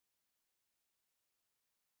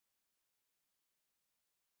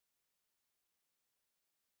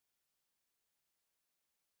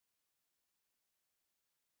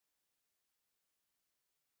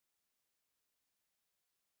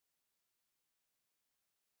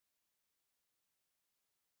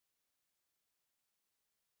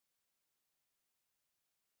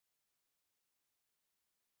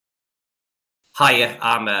Hiya,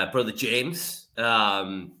 I'm Brother James.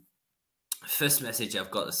 First message I've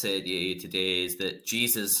got to say to you today is that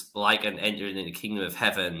Jesus likened entering in the kingdom of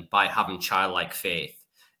heaven by having childlike faith.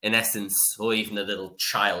 In essence, or even a little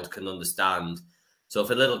child can understand. So if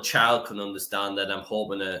a little child can understand, then I'm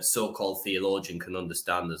hoping a so-called theologian can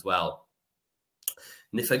understand as well.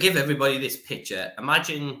 And if I give everybody this picture,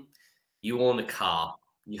 imagine you own a car,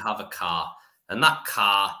 you have a car, and that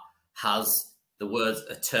car has the words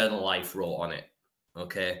eternal life wrote on it.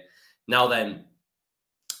 Okay. Now then,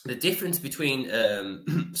 the difference between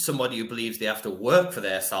somebody who believes they have to work for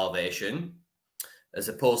their salvation, as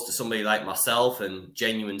opposed to somebody like myself and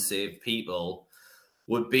genuine saved people,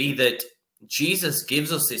 would be that Jesus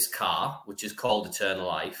gives us this car, which is called eternal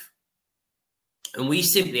life, and we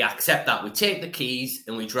simply accept that. We take the keys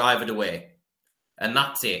and we drive it away, and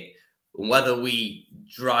that's it. Whether we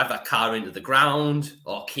drive that car into the ground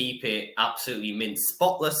or keep it absolutely mint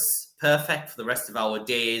spotless, perfect for the rest of our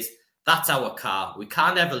days, that's our car. We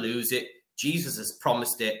can't ever lose it. Jesus has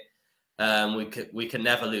promised it. We can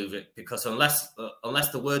never lose it, because unless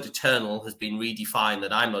the word eternal has been redefined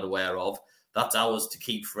that I'm not aware of, that's ours to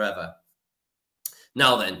keep forever.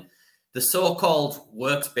 Now then, the so-called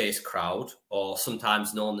works-based crowd, or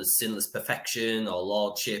sometimes known as sinless perfection or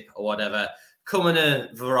lordship or whatever, come in a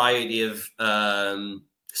variety of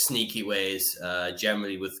sneaky ways,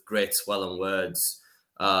 generally with great swelling words,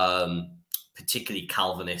 particularly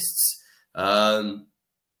Calvinists. But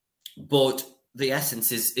the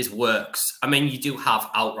essence is works. I mean, you do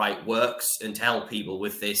have outright works, and to help people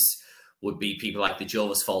with this would be people like the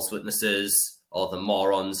Jehovah's False Witnesses or the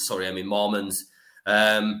Mormons.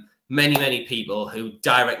 Many people who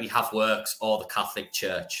directly have works, or the Catholic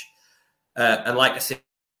Church. And like I said,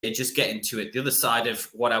 just get into it. The other side of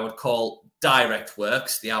what I would call direct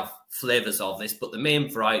works, they have flavors of this, but the main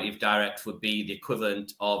variety of direct would be the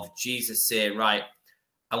equivalent of Jesus saying, right,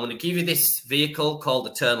 I'm going to give you this vehicle called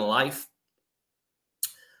eternal life.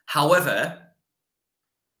 However,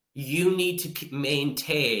 you need to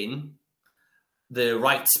maintain the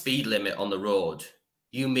right speed limit on the road.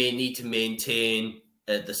 You may need to maintain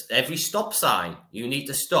every stop sign. You need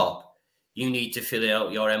to stop. You need to fill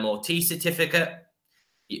out your MOT certificate.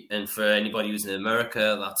 And for anybody who's in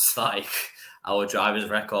America, that's like our driver's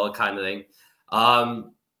record kind of thing.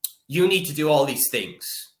 You need to do all these things.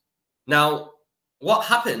 Now, what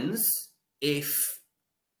happens if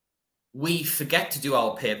we forget to do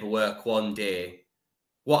our paperwork one day?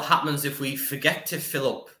 What happens if we forget to fill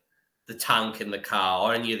up the tank in the car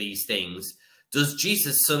or any of these things? Does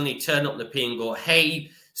Jesus suddenly turn up in the P and go,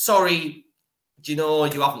 hey, sorry, do you know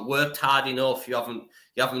you haven't worked hard enough? You haven't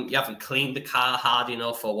cleaned the car hard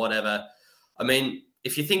enough or whatever? I mean,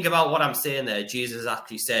 if you think about what I'm saying there, Jesus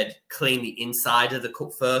actually said, clean the inside of the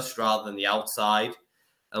cup first rather than the outside.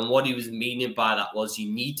 And what he was meaning by that was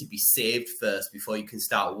you need to be saved first before you can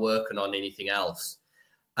start working on anything else.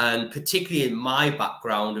 And particularly in my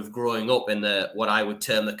background of growing up in what I would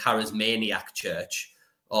term the charismaniac church,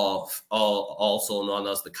 or also known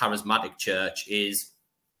as the charismatic church, it's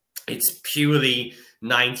purely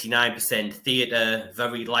 99% theatre,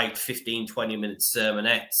 very light 15-20 minute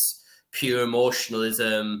sermonettes, pure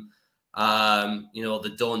emotionalism,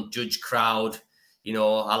 the don't judge crowd.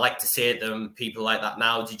 I like to say to them, people like that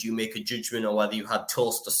now, did you make a judgment on whether you had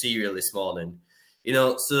toast or cereal this morning?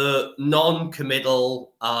 So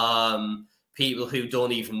non-committal people who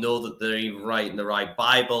don't even know that they're even writing the right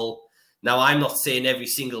Bible. Now, I'm not saying every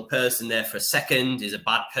single person there for a second is a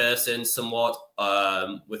bad person, somewhat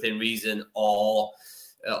within reason, or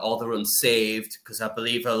they're unsaved, because I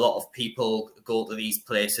believe a lot of people go to these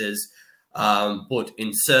places. But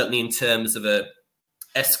certainly in terms of a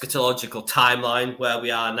eschatological timeline where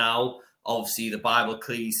we are now, obviously the Bible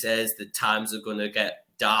clearly says that times are going to get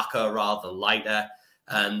darker rather than lighter,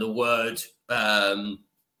 and the word,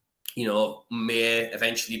 may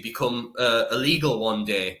eventually become illegal one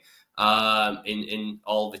day. In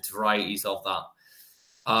all of its varieties of that.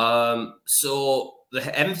 So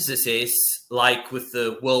the emphasis is, like with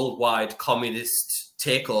the worldwide communist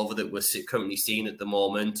takeover that we're currently seeing at the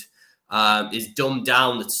moment, is dumbed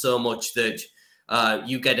down so much that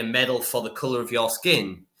you get a medal for the color of your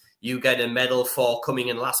skin. You get a medal for coming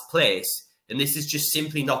in last place. And this is just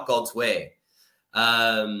simply not God's way.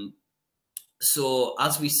 So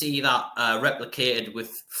as we see that replicated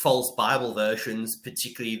with false Bible versions,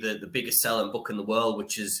 particularly the biggest selling book in the world,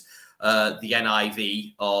 which is the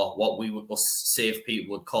NIV, or what us saved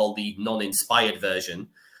people would call the non-inspired version.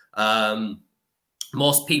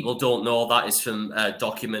 Most people don't know that is from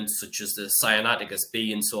documents such as the Sinaiticus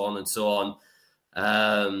B and so on and so on,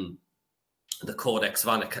 the Codex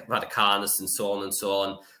Vaticanus and so on and so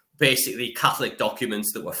on. basically Catholic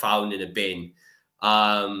documents that were found in a bin.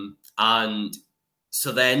 And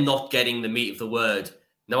so they're not getting the meat of the word.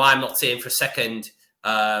 Now, I'm not saying for a second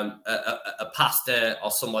a pastor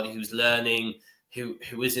or somebody who's learning, who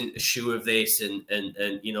isn't sure of this, and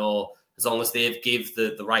you know, as long as they give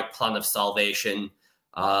the right plan of salvation,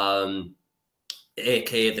 aka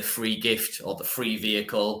the free gift or the free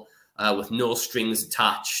vehicle, with no strings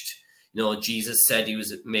attached. You know, Jesus said he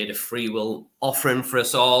was made a free will offering for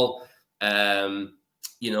us all.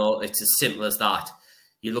 You know, it's as simple as that.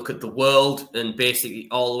 You look at the world, and basically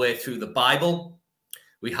all the way through the Bible,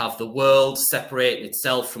 we have the world separating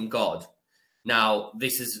itself from God. Now,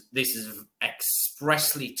 this is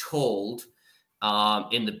expressly told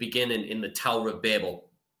in the beginning in the Tower of Babel.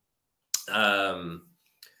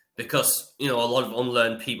 Because, you know, a lot of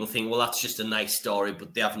unlearned people think, well, that's just a nice story,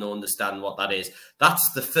 but they have no understanding what that is.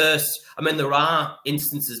 That's the first, I mean, there are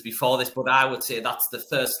instances before this, but I would say that's the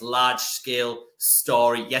first large-scale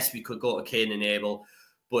story. Yes, we could go to Cain and Abel,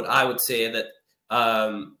 but I would say that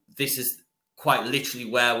this is quite literally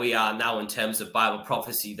where we are now in terms of Bible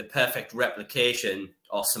prophecy, the perfect replication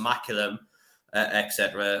or simulacrum,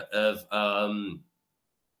 etc., of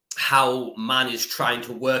how man is trying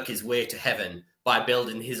to work his way to heaven by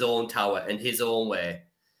building his own tower in his own way.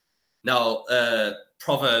 Now,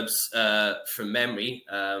 Proverbs from memory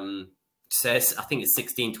says, I think it's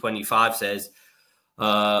 16:25 says,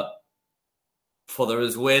 for there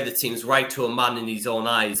is a way that seems right to a man in his own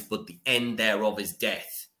eyes, but the end thereof is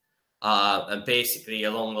death. And basically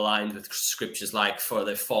along the lines with scriptures like, for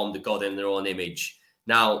they formed a God in their own image.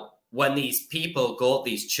 Now, when these people go to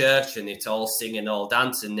these church and it's all singing, all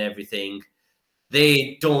dancing and everything,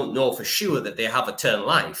 they don't know for sure that they have eternal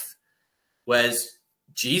life. Whereas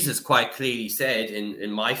Jesus quite clearly said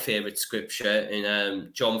in my favorite scripture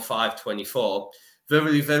in John 5:24,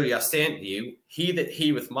 verily, verily, I say unto you, he that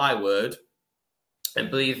heareth my word and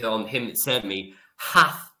believeth on him that sent me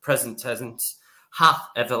hath, present tense, hath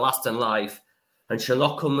everlasting life, and shall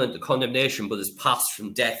not come into condemnation, but is passed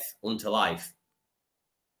from death unto life.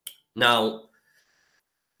 Now,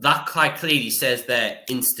 that quite clearly says they're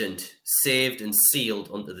instant, saved and sealed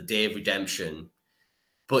unto the day of redemption.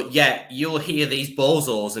 But yet you'll hear these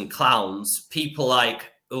bozos and clowns, people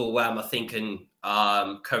like, oh, where am I thinking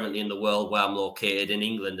currently in the world where I'm located, in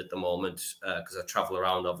England at the moment, because I travel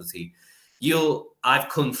around, obviously. I've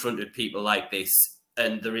confronted people like this,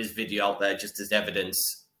 and there is video out there just as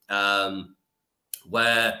evidence,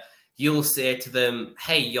 where you'll say to them,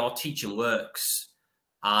 hey, your teaching works.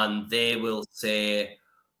 And they will say,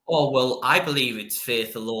 oh, well, I believe it's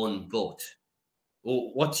faith alone, but.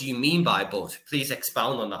 Well, what do you mean by but? Please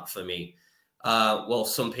expound on that for me. Well,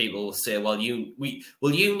 some people will say, well, you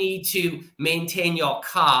need to maintain your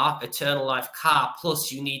car, eternal life car,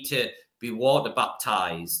 plus you need to be water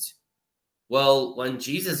baptized. Well, when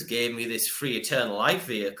Jesus gave me this free eternal life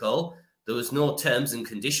vehicle, there was no terms and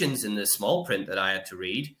conditions in the small print that I had to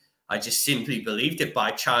read. I just simply believed it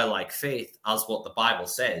by childlike faith, as what the Bible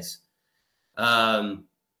says.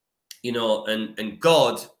 You know, and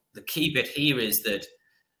God, the key bit here is that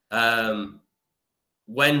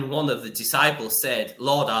when one of the disciples said,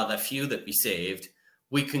 Lord, are there few that be saved?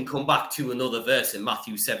 We can come back to another verse in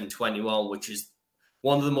Matthew 7:21, which is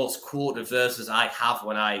one of the most quoted verses I have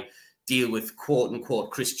when I deal with quote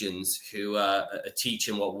unquote Christians who are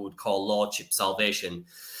teaching what we would call Lordship salvation,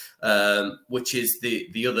 which is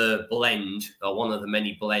the other blend, or one of the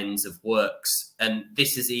many blends of works. And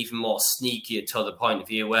this is even more sneakier to the point of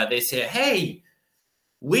view where they say, hey,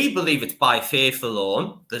 we believe it's by faith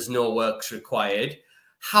alone. There's no works required.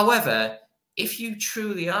 However, if you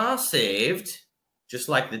truly are saved, just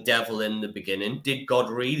like the devil in the beginning, did God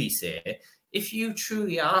really say, if you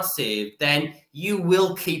truly are saved, then you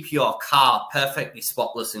will keep your car perfectly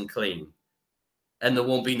spotless and clean, and there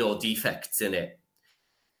won't be no defects in it.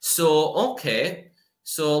 So, okay,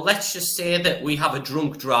 so let's just say that we have a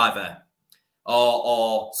drunk driver,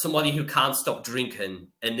 or somebody who can't stop drinking,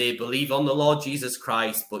 and they believe on the Lord Jesus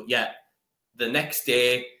Christ, but yet the next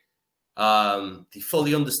day they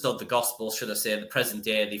fully understood the gospel, should I say, the present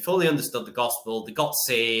day, they fully understood the gospel, they got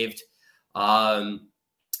saved,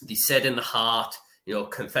 they said in the heart, you know,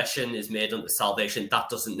 confession is made unto salvation. That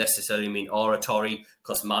doesn't necessarily mean oratory,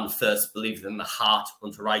 because man first believed in the heart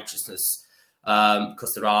unto righteousness,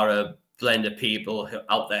 because there are a blend of people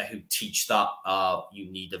out there who teach that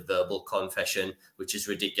you need a verbal confession, which is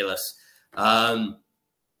ridiculous.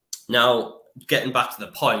 Now, getting back to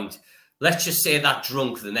the point, let's just say that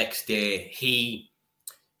drunk the next day, he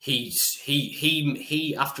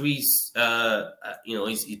after he's you know,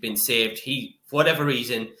 he's been saved, he, for whatever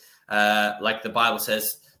reason, like the Bible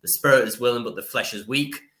says, the spirit is willing but the flesh is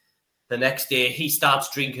weak. The next day, he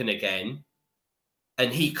starts drinking again,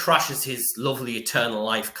 and he crashes his lovely eternal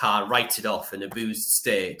life car, writes it off in a boozed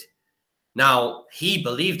state. Now, he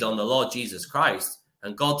believed on the Lord Jesus Christ,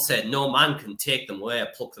 and God said, no man can take them away or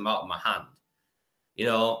pluck them out of my hand. You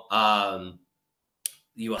know,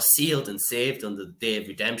 you are sealed and saved on the day of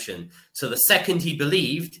redemption. So the second he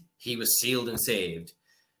believed, he was sealed and saved.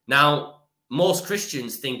 Now, most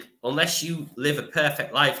Christians think unless you live a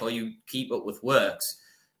perfect life or you keep up with works,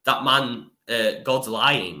 that man, God's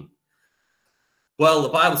lying. Well, the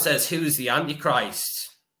Bible says, who is the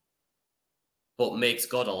Antichrist but makes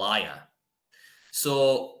God a liar?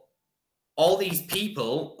 So all these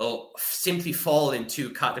people simply fall in two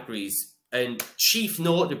categories. And chief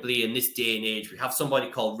notably in this day and age, we have somebody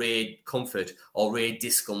called Ray Comfort, or Ray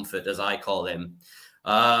Discomfort, as I call him.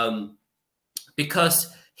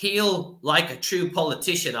 Because he'll, like a true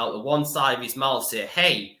politician, out of one side of his mouth say,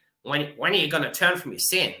 hey, when are you going to turn from your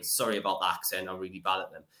sins? Sorry about the accent, I'm really bad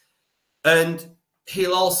at them. And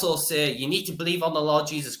he'll also say, you need to believe on the Lord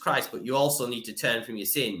Jesus Christ, but you also need to turn from your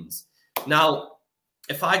sins. Now,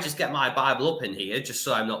 if I just get my Bible up in here, just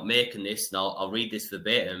so I'm not making this, and I'll read this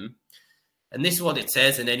verbatim. And this is what it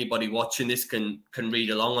says, and anybody watching this can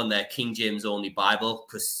read along on their King James only Bible,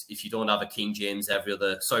 because if you don't have a King James,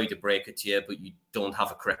 sorry to break it to you, but you don't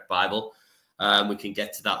have a correct Bible. We can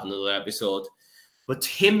get to that in another episode. But to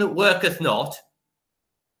him that worketh not,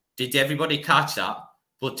 did everybody catch that?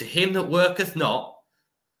 But to him that worketh not,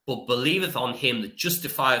 but believeth on him that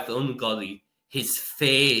justifieth the ungodly, his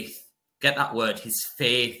faith, get that word, his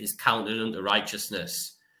faith is counted unto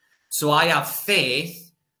righteousness. So I have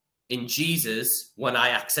faith in Jesus when I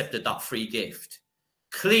accepted that free gift.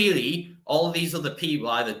 Clearly, all these other people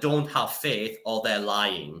either don't have faith or they're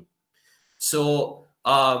lying. So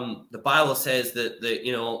the Bible says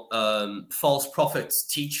that false prophets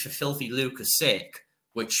teach for filthy lucre's sake,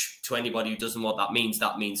 which to anybody who doesn't know what that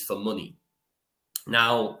means for money.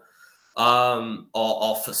 Now,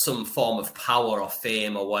 or for some form of power or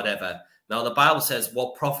fame or whatever. Now, the Bible says,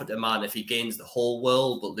 what profit a man if he gains the whole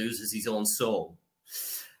world but loses his own soul?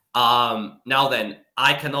 Now then,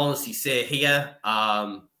 I can honestly say here,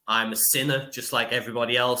 I'm a sinner just like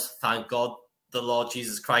everybody else. Thank God the Lord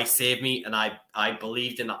Jesus Christ saved me, and I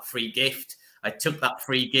believed in that free gift. I took that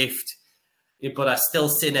free gift, but I still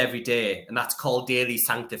sin every day, and that's called daily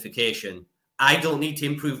sanctification. I don't need to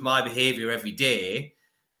improve my behavior every day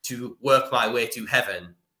to work my way to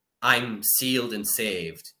heaven. I'm sealed and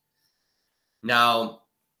saved. Now,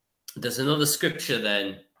 there's another scripture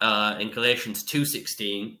then in Galatians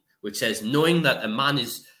 2:16, which says, knowing that a man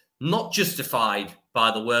is not justified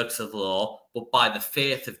by the works of the law, but by the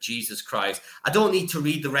faith of Jesus Christ. I don't need to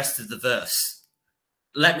read the rest of the verse.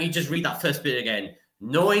 Let me just read that first bit again.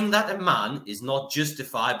 Knowing that a man is not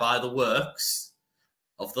justified by the works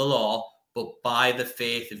of the law, but by the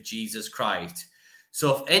faith of Jesus Christ.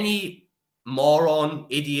 So if any moron,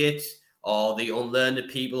 idiot, or the unlearned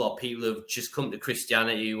people, or people who've just come to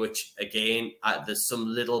Christianity, which again, there's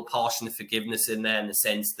some little portion of forgiveness in there in the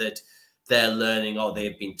sense that they're learning or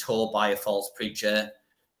they've been told by a false preacher.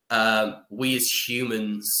 We as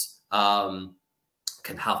humans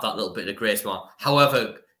can have that little bit of grace more.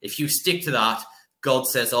 However, if you stick to that, God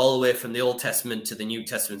says all the way from the Old Testament to the New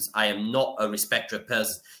Testament, I am not a respecter of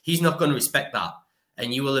persons. He's not going to respect that.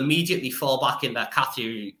 And you will immediately fall back in that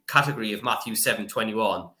category of Matthew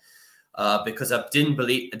 7:21. Because I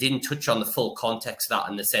didn't touch on the full context of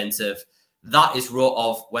that, in the sense of that is wrote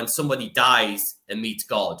of when somebody dies and meets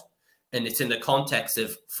God. And it's in the context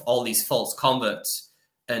of all these false converts.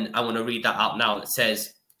 And I want to read that out now. It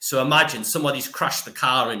says, so imagine somebody's crashed the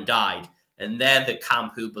car and died, and they're the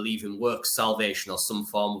camp who believe in works salvation or some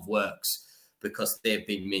form of works because they've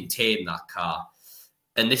been maintaining that car.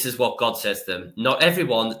 And this is what God says to them. Not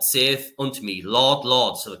everyone that saith unto me, Lord,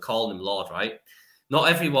 Lord. So they're calling him Lord, right? Not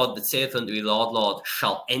everyone that saith unto me, Lord, Lord,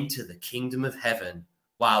 shall enter the kingdom of heaven.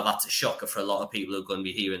 Wow, that's a shocker for a lot of people who are going to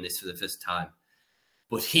be hearing this for the first time.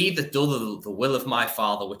 But he that doeth the will of my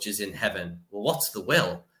Father which is in heaven. Well, what's the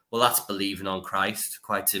will? Well, that's believing on Christ,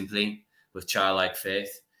 quite simply, with childlike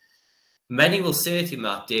faith. Many will say to him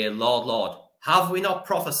that day, Lord, Lord, have we not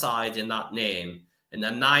prophesied in that name? And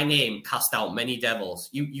in thy name cast out many devils.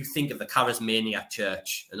 You think of the charismatic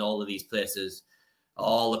church and all of these places.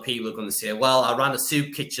 All the people are going to say, well, I ran a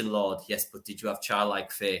soup kitchen, Lord. Yes, but did you have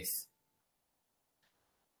childlike faith?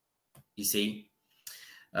 You see?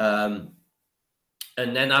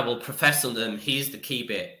 And then I will profess unto them, here's the key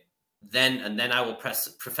bit. Then I will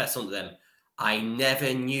profess unto them, I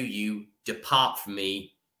never knew you, depart from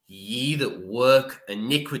me, ye that work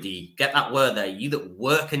iniquity. Get that word there, ye that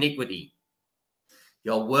work iniquity.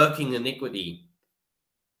 You're working iniquity.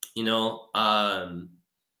 you know,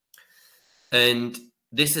 and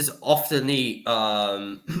this is often the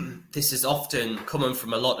this is often coming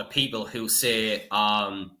from a lot of people who say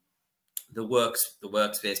the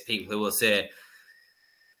works-based people who will say,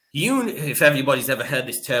 if everybody's ever heard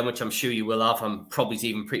this term, which I'm sure you will have, I'm probably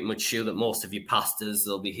even pretty much sure that most of your pastors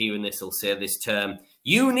that'll be hearing this will say this term,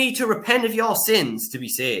 you need to repent of your sins to be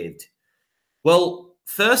saved. Well,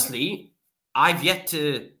 firstly, I've yet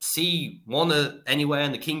to see anywhere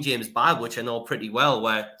in the King James Bible, which I know pretty well,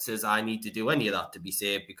 where it says I need to do any of that to be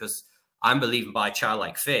saved, because I'm believing by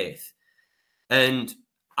childlike faith. And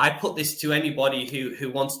I put this to anybody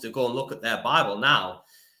who wants to go and look at their Bible now.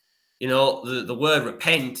 You know, the word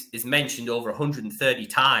repent is mentioned over 130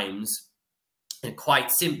 times. And quite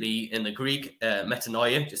simply, in the Greek,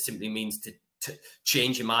 metanoia just simply means to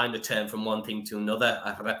change your mind, to turn from one thing to another.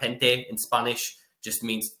 Repente in Spanish just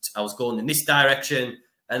means I was going in this direction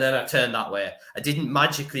and then I turned that way. I didn't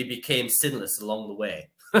magically become sinless along the way.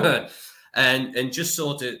 and just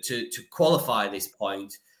so to qualify this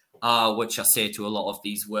point, which I say to a lot of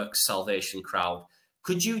these works salvation crowd,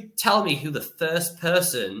 could you tell me who the first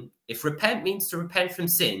person, if repent means to repent from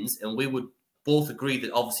sins, and we would both agree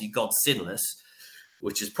that obviously God's sinless,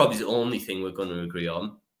 which is probably the only thing we're going to agree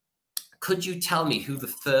on, could you tell me who the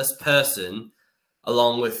first person,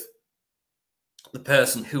 along with the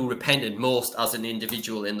person who repented most as an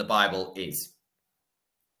individual in the Bible, is?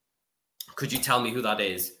 Could you tell me who that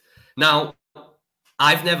is? Now,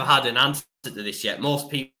 I've never had an answer to this yet. Most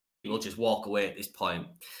people just walk away at this point.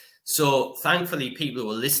 So thankfully, people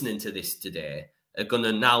who are listening to this today are going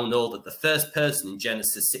to now know that the first person in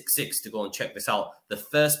Genesis 6:6, to go and check this out, the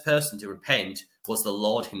first person to repent was the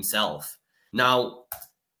Lord himself. Now,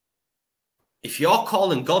 if you're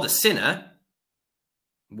calling God a sinner,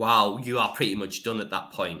 wow, you are pretty much done at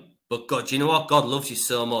that point. But God, you know what? God loves you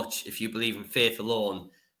so much. If you believe in faith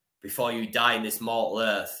alone, before you die in this mortal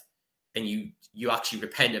earth, and you actually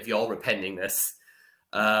repent of your repentingness,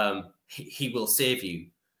 he will save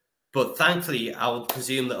you. But thankfully, I would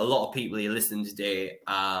presume that a lot of people who are listening today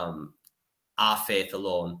are faith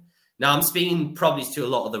alone. Now, I'm speaking probably to a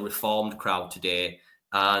lot of the Reformed crowd today,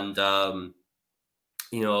 and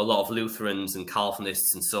you know, a lot of Lutherans and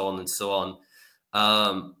Calvinists and so on and so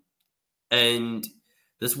on. And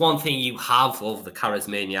there's one thing you have over the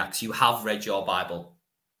charismaniacs: you have read your Bible.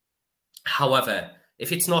 However,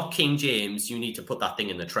 if it's not King James, you need to put that thing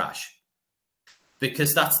in the trash,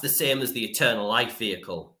 because that's the same as the eternal life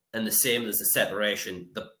vehicle. And the same as the separation.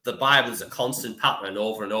 The Bible is a constant pattern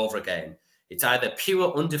over and over again. It's either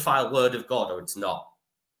pure, undefiled word of God or it's not.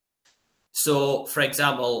 So, for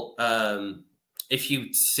example, if you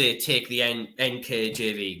say take the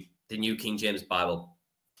NKJV, the New King James Bible,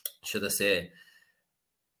 should I say,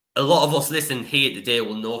 a lot of us listening here today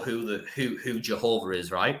will know who Jehovah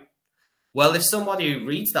is, right? Well, if somebody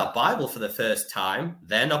reads that Bible for the first time,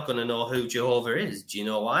 they're not going to know who Jehovah is. Do you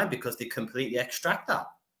know why? Because they completely extract that.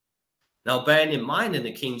 Now, bearing in mind, in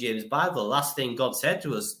the King James Bible, the last thing God said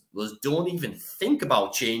to us was, don't even think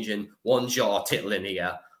about changing one jot or tittle in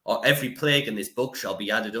here, or every plague in this book shall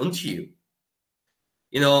be added unto you.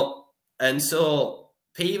 You know, and so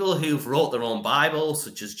people who've wrote their own Bible,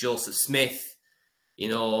 such as Joseph Smith, you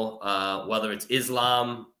know, whether it's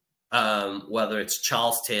Islam, whether it's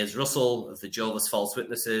Charles Taze Russell of the Jehovah's False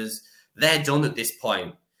Witnesses, they're done at this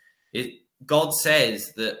point. God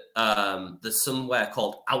says that there's somewhere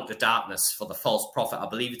called outer darkness for the false prophet. I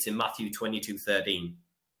believe it's in Matthew 22:13.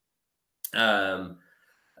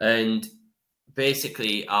 And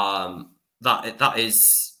basically, that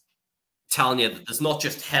is telling you that there's not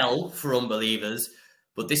just hell for unbelievers,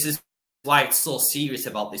 but this is why it's so serious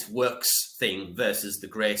about this works thing versus the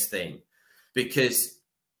grace thing. Because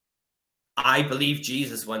I believe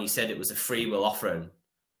Jesus when he said it was a free will offering,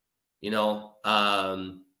 you know.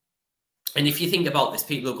 And if you think about this,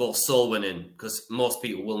 people who go soul winning, because most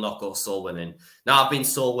people will not go soul winning. Now, I've been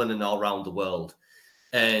soul winning all around the world,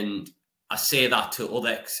 and I say that to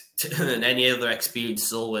and any other experienced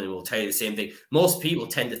soul winner will tell you the same thing. Most people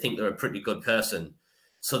tend to think they're a pretty good person,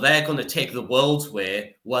 so they're going to take the world's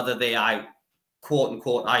way, whether they quote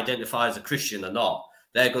unquote identify as a Christian or not.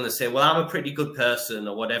 They're going to say, "Well, I'm a pretty good person,"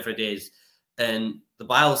 or whatever it is. And the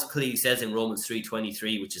Bible clearly says in Romans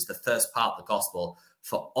 3:23, which is the first part of the gospel,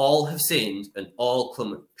 for all have sinned and all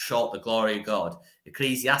come short the glory of God.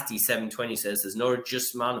 Ecclesiastes 7:20 says, there's no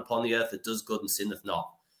just man upon the earth that does good and sinneth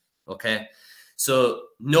not. Okay? So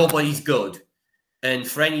nobody's good. And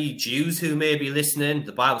for any Jews who may be listening,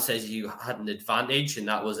 the Bible says you had an advantage, and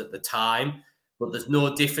that was at the time. But there's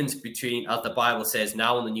no difference between, as the Bible says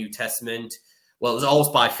now in the New Testament, well, it was always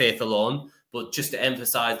by faith alone. But just to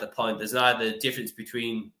emphasize the point, there's neither a difference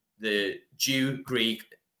between the Jew, Greek,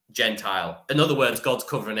 Gentile. In other words, God's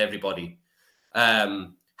covering everybody.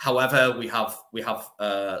 However, we have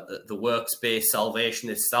the works-based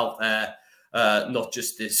salvationists out there, not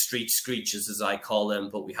just the street screechers, as I call them,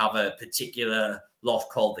 but we have a particular lot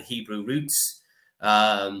called the Hebrew roots,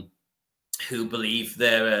 who believe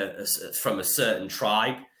they're from a certain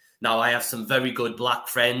tribe. Now, I have some very good black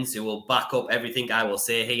friends who will back up everything I will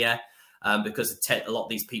say here, because a lot of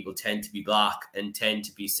these people tend to be black and tend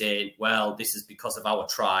to be saying, well, this is because of our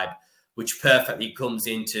tribe, which perfectly comes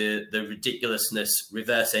into the ridiculousness,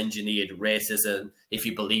 reverse-engineered racism, if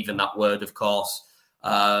you believe in that word, of course.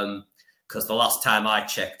 Because the last time I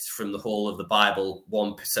checked from the whole of the Bible,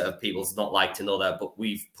 1% of people's not liked another, but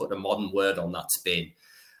we've put a modern word on that spin.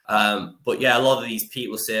 But yeah, a lot of these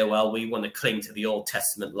people say, well, we want to cling to the Old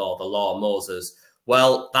Testament law, the law of Moses.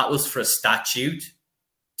 Well, that was for a statute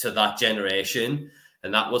to that generation,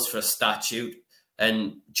 and that was for a statute.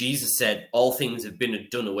 And Jesus said, all things have been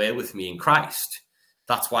done away with me in Christ.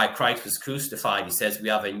 That's why Christ was crucified. He says we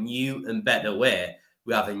have a new and better way.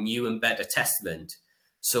 We have a new and better testament.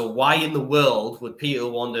 So why in the world would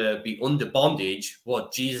people want to be under bondage,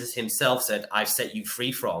 what Jesus himself said, I've set you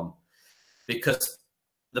free from? Because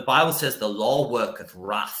the Bible says the law worketh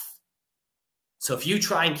wrath. So if you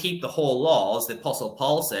try and keep the whole law, as the Apostle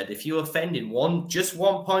Paul said, if you offend in just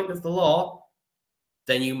one point of the law,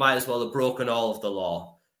 then you might as well have broken all of the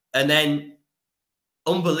law. And then,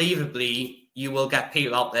 unbelievably, you will get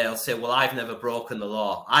people out there who'll say, well, I've never broken the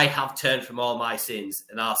law. I have turned from all my sins.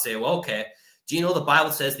 And I'll say, well, okay, do you know the Bible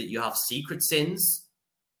says that you have secret sins?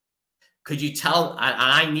 Could you tell, and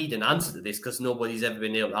I need an answer to this because nobody's ever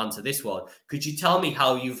been able to answer this one. Could you tell me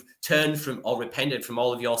how you've turned from or repented from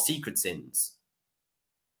all of your secret sins?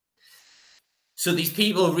 So these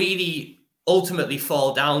people really ultimately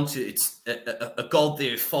fall down to it's a God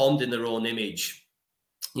they've formed in their own image.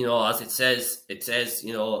 You know, as it says,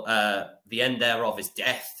 you know, the end thereof is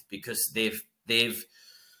death, because they've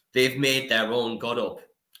made their own God up.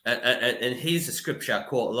 And here's a scripture I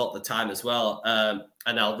quote a lot of the time as well,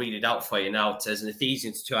 and I'll read it out for you now. It says in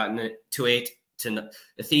Ephesians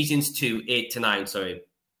 2:8-9, sorry.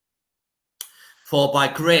 For by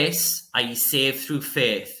grace are ye saved through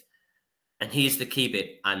faith, and here's the key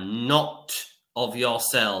bit, and not of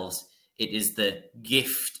yourselves, it is the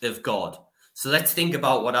gift of God. So let's think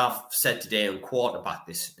about what I've said today and quarterback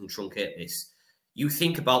this and truncate this. You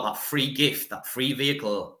think about that free gift, that free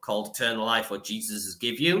vehicle called eternal life, what Jesus has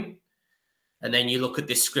given you. And then you look at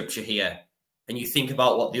this scripture here and you think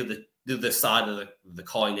about what the other side of the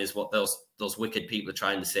coin is, what those wicked people are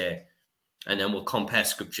trying to say. And then we'll compare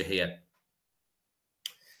scripture here.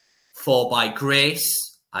 For by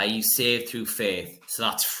grace are you saved through faith. So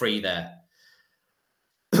that's free there.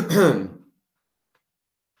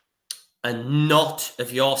 And not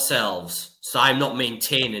of yourselves. So I'm not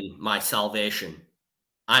maintaining my salvation.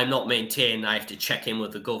 I'm not maintaining I have to check in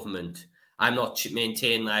with the government. I'm not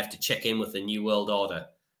maintaining I have to check in with the New World Order.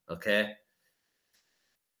 Okay?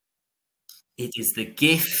 It is the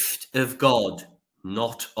gift of God,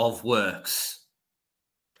 not of works,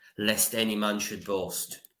 lest any man should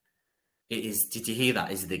boast. It is, did you hear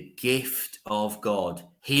that? It is the gift of God.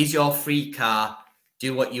 Here's your free car.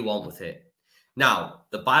 Do what you want with it. Now,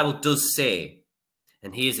 the Bible does say,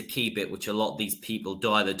 and here's a key bit which a lot of these people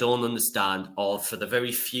either don't understand, or for the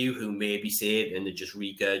very few who maybe say it and they're just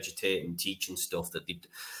regurgitating, teaching stuff that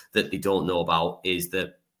they don't know about, is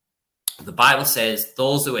that the Bible says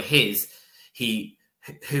those who are his,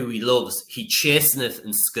 who he loves, he chasteneth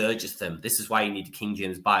and scourgeth them. This is why you need the King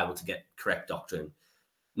James Bible to get correct doctrine.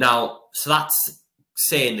 Now, so that's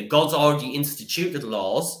saying that God's already instituted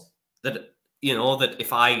laws that, you know, that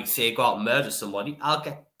if I say go out and murder somebody, I'll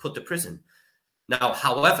get put to prison. Now,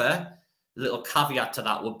 however, a little caveat to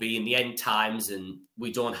that would be in the end times, and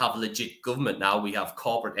we don't have legit government now. We have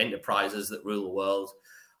corporate enterprises that rule the world.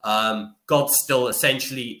 God's still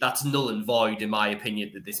essentially, that's null and void in my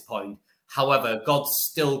opinion at this point. However, God's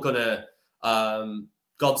still gonna,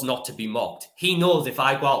 God's not to be mocked. He knows if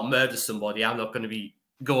I go out and murder somebody, I'm not going to be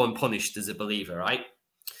go unpunished as a believer, right?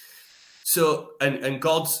 So, and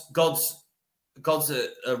God's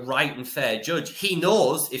a right and fair judge. He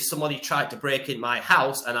knows if somebody tried to break in my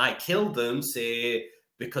house and I killed them, say,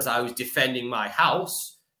 because I was defending my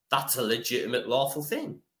house, that's a legitimate lawful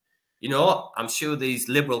thing. You know, I'm sure these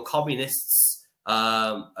liberal communists,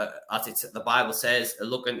 as the Bible says, are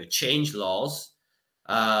looking to change laws,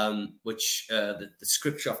 which the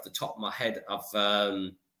scripture off the top of my head I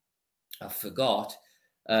forgot.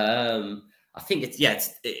 I think it's, yeah,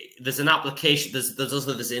 there's an application, there's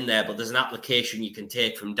others in there, but there's an application you can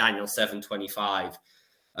take from Daniel 7:25.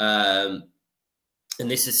 And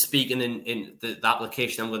and this is speaking in the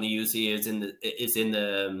application I'm going to use here is in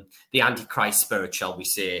the Antichrist spirit, shall we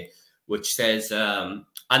say, which says, and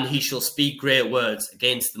he shall speak great words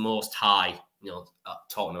against the Most High, you know,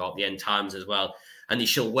 talking about the end times as well, and he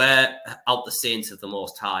shall wear out the saints of the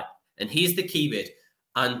Most High. And here's the key bit,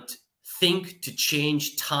 and think to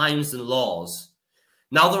change times and laws.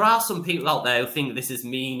 Now, there are some people out there who think this is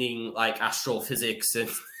meaning like astrophysics and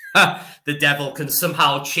the devil can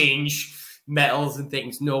somehow change metals and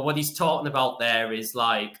things. No, what he's talking about there is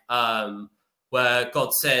like where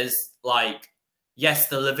God says, like, yes,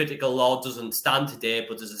 the Levitical law doesn't stand today,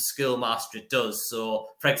 but as a schoolmaster it does. So,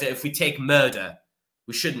 for example, if we take murder,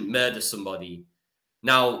 we shouldn't murder somebody.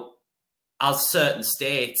 Now, as certain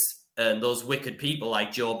states and those wicked people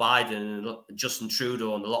like Joe Biden and Justin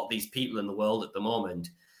Trudeau and a lot of these people in the world at the moment,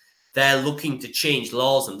 they're looking to change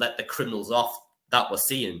laws and let the criminals off that we're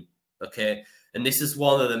seeing, okay? And this is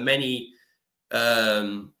one of the many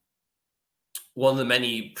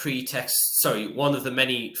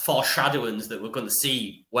foreshadowings that we're going to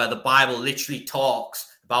see, where the Bible literally talks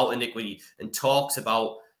about iniquity and talks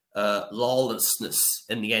about lawlessness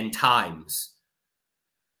in the end times.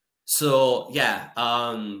 So yeah,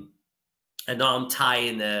 I know I'm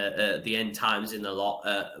tying the end times in a lot,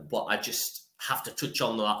 but I just have to touch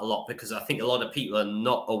on that a lot because I think a lot of people are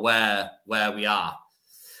not aware where we are.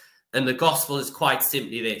 And the gospel is quite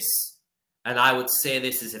simply this. And I would say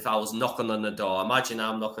this as if I was knocking on the door. Imagine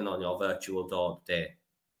I'm knocking on your virtual door today.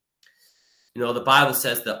 You know, the Bible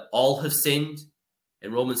says that all have sinned.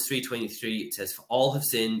 In Romans 3:23, it says, for all have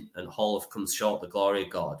sinned and all have come short of the glory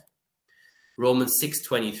of God. Romans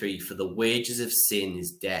 6:23, for the wages of sin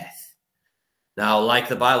is death. Now, like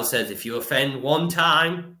the Bible says, if you offend one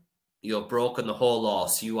time, you've broken the whole law.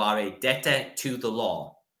 So you are a debtor to the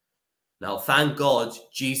law. Now, thank God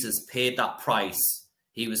Jesus paid that price.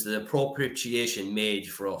 He was the propitiation made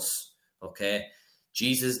for us, okay?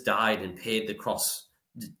 Jesus died and paid the cross.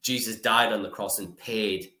 Jesus died on the cross and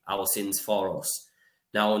paid our sins for us.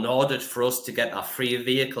 Now, in order for us to get that free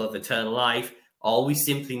vehicle of eternal life, all we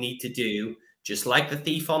simply need to do, just like the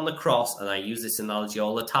thief on the cross, and I use this analogy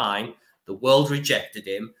all the time, the world rejected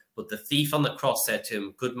him, but the thief on the cross said to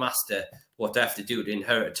him, good master, what do I have to do to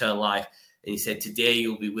inherit eternal life? And he said, today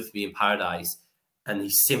you'll be with me in paradise. And he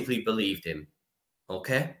simply believed him.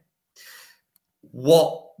 Okay?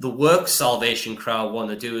 What the work salvation crowd want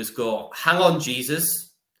to do is go, hang on,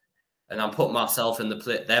 Jesus. And I'm putting myself in the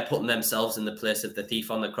place, they're putting themselves in the place of the thief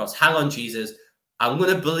on the cross. Hang on, Jesus. I'm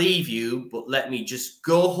going to believe you, but let me just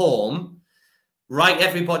go home, write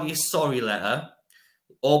everybody a sorry letter,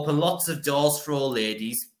 open lots of doors for old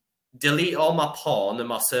ladies, delete all my porn and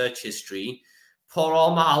my search history, pour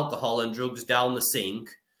all my alcohol and drugs down the sink,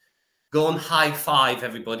 go and high-five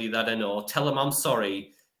everybody that I know, tell them I'm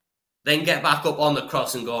sorry, then get back up on the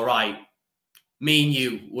cross and go, right, me and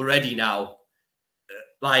you, we're ready now.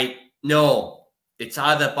 Like, no, it's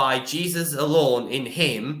either by Jesus alone in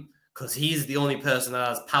him, because he's the only person that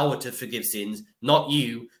has power to forgive sins, not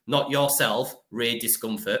you, not yourself, Ray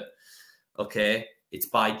Discomfort, okay? It's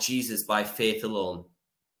by Jesus, by faith alone.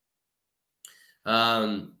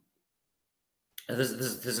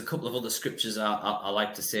 There's a couple of other scriptures I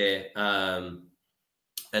like to say, and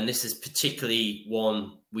this is particularly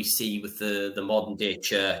one we see with the modern day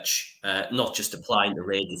church, not just applying to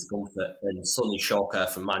Ray Discomfort and Sonny Shocker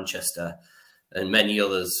from Manchester and many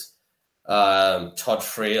others, Todd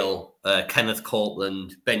Frail, Kenneth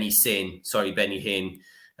Copeland, Benny Hinn,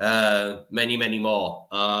 many, many more.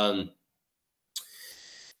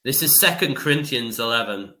 This is 2 Corinthians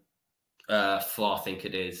 11, 4, I think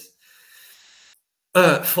it is.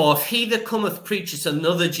 For if he that cometh preacheth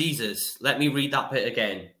another Jesus, let me read that bit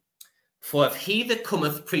again. For if he that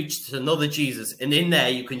cometh preacheth another Jesus, and in there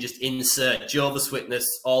you can just insert Jehovah's Witness,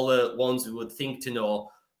 all the ones we would think to know,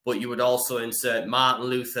 but you would also insert Martin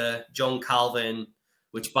Luther, John Calvin,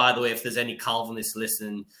 which, by the way, if there's any Calvinists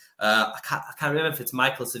listening, I can't remember if it's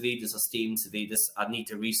Michael Servetus or Stephen Servetus. I'd need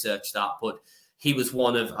to research that, but he was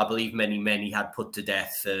one of, I believe, many men he had put to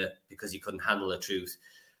death because he couldn't handle the truth.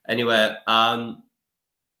 Anyway,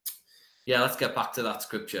 yeah, let's get back to that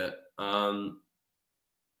scripture. Yeah,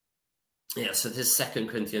 so this is 2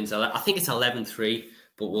 Corinthians 11. I think it's 11:3,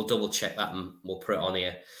 but we'll double check that and we'll put it on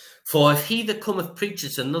here. For if he that cometh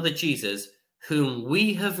preacheth another Jesus, whom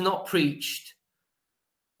we have not preached,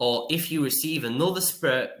 or if you receive another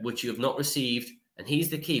spirit which you have not received, and he's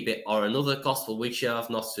to keep it, or another gospel which you have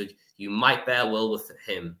not stood, you might bear well with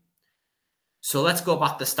him. So let's go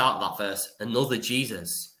back to the start of that verse, another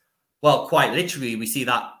Jesus. Well, quite literally, we see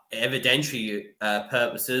that evidentiary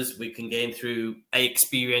purposes we can gain through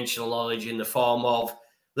experiential knowledge in the form of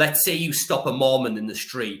let's say you stop a Mormon in the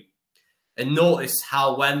street, and notice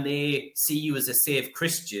how when they see you as a saved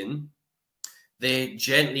Christian, they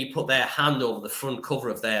gently put their hand over the front cover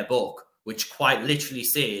of their book, which quite literally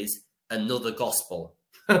says another gospel.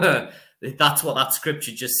 That's what that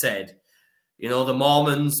scripture just said. You know, the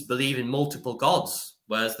Mormons believe in multiple gods,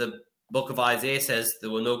 whereas the book of Isaiah says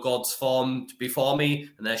there were no gods formed before me,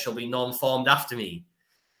 and there shall be none formed after me.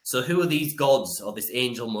 So who are these gods, or this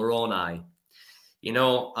angel Moroni? You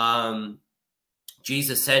know,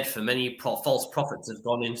 Jesus said, for many false prophets have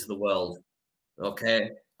gone into the world.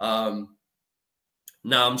 Okay.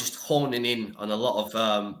 Now I'm just honing in on a lot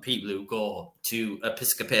of people who go to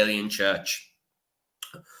Episcopalian church,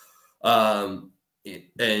 and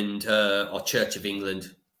or Church of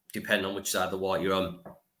England, depending on which side of the water you're on.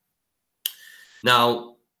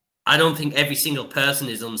 Now, I don't think every single person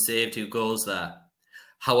is unsaved who goes there.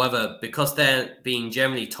 However, because they're being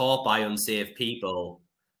generally taught by unsaved people,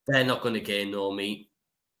 they're not going to gain no meat.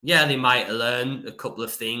 Yeah, they might learn a couple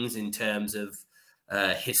of things in terms of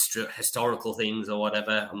historical things or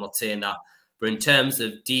whatever. I'm not saying that. But in terms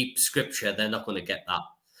of deep scripture, they're not going to get that.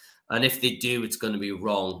 And if they do, it's going to be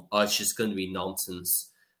wrong, or it's just going to be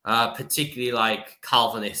nonsense. Particularly like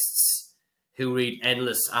Calvinists who read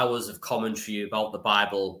endless hours of commentary about the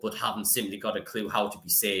Bible, but haven't simply got a clue how to be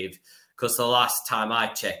saved. Because the last time I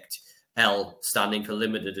checked, L standing for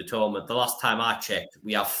limited atonement, the last time I checked,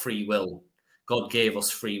 we have free will. God gave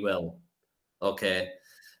us free will. Okay.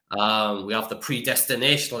 We have the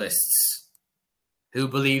predestinationalists who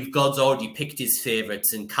believe God's already picked his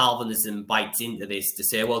favorites, and Calvinism bites into this to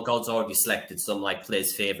say, well, God's already selected some, like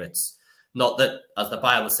plays favorites. Not that, as the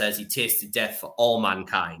Bible says, he tasted death for all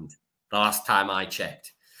mankind, the last time I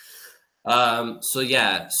checked. So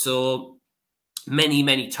yeah, so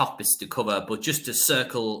many topics to cover, but just to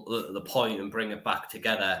circle the point and bring it back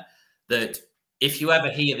together, that if you ever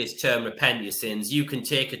hear this term, repent your sins, you can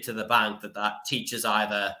take it to the bank that that teacher's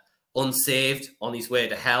either unsaved, on his way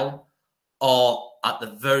to hell, or at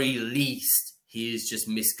the very least, he is just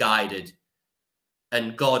misguided.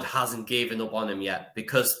 And God hasn't given up on him yet,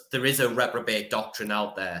 because there is a reprobate doctrine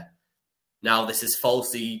out there. Now, this is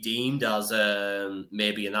falsely deemed as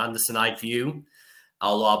maybe an Andersonite view,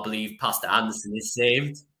 although I believe Pastor Anderson is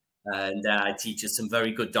saved and teaches some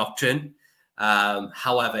very good doctrine.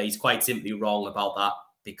 However, he's quite simply wrong about that,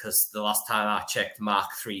 because the last time I checked, Mark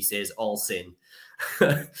 3 says all sin.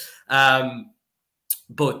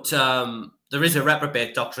 But there is a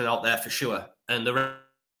reprobate doctrine out there for sure. And the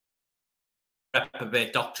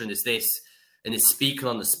reprobate doctrine is this, and it's speaking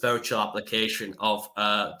on the spiritual application of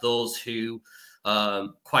those who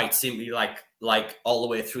quite simply, like all the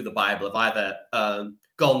way through the Bible, have either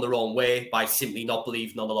gone the wrong way by simply not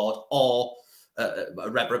believing on the Lord, or a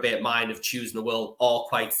reprobate mind of choosing the world, or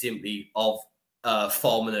quite simply of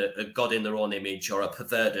forming a God in their own image, or a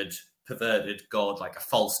perverted God, like a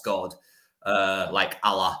false God, like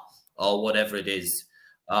Allah or whatever it is.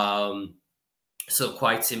 So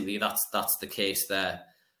quite simply, that's the case there.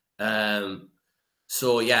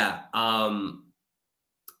 So yeah,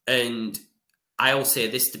 and I'll say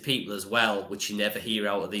this to people as well, which you never hear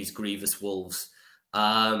out of these grievous wolves.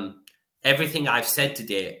 Everything I've said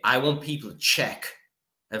today, I want people to check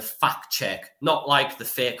and fact check, not like the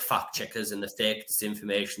fake fact checkers and the fake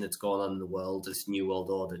disinformation that's going on in the world, this new world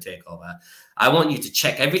order takeover. I want you to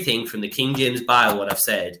check everything from the King James Bible, what I've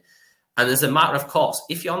said. And as a matter of course,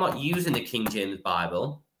 if you're not using the King James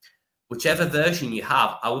Bible, whichever version you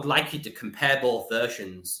have, I would like you to compare both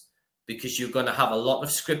versions, because you're going to have a lot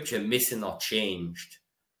of scripture missing or changed.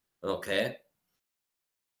 Okay?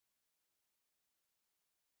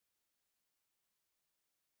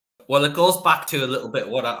 Well, it goes back to a little bit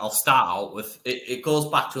what I'll start out with. It goes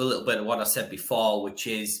back to a little bit of what I said before, which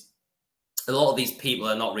is a lot of these people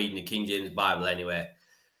are not reading the King James Bible anyway,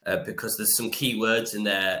 because there's some key words in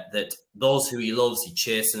there that those who he loves, he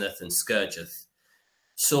chasteneth and scourgeth.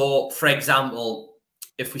 So, for example,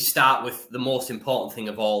 if we start with the most important thing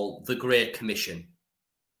of all, the Great Commission.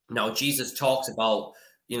 Now, Jesus talks about,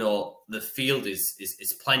 you know, the field is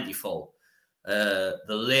plentiful. The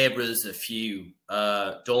labourers are few.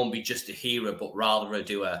 Don't be just a hearer, but rather a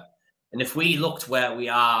doer. And if we looked where we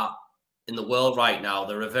are in the world right now,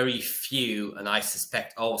 there are very few, and I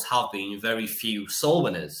suspect always have been, very few soul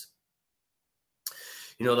winners.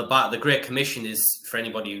 You know, the Great Commission is, for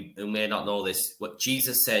anybody who may not know this, what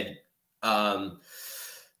Jesus said,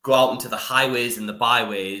 go out into the highways and the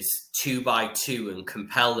byways 2 by 2 and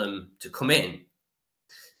compel them to come in.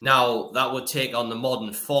 Now, that would take on the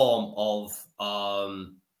modern form of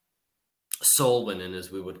soul winning,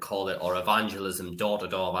 as we would call it, or evangelism,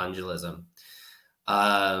 door-to-door evangelism.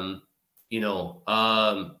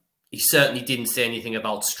 He certainly didn't say anything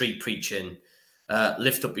about street preaching.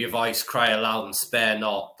 Lift up your voice, cry aloud, and spare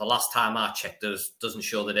not. The last time I checked, doesn't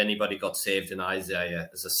show that anybody got saved in Isaiah,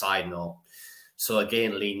 as a side note. So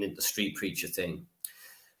again, leaning into the street preacher thing.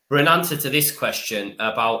 But in answer to this question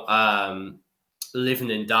about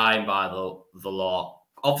living and dying by the law,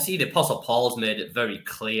 obviously the Apostle Paul's made it very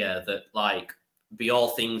clear that, like, be all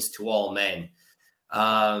things to all men.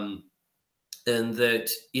 And that,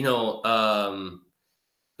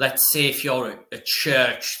 let's say if you're a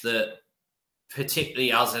church that particularly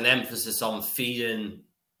has an emphasis on feeding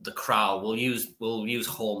the crowd, we'll use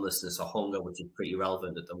homelessness or hunger, which is pretty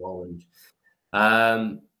relevant at the moment.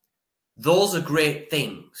 Those are great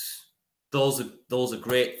things. Those are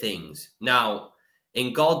great things. Now,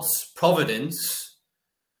 in God's providence,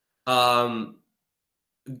 God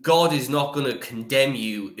is not going to condemn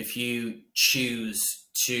you if you choose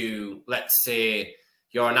to, let's say,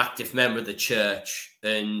 you're an active member of the church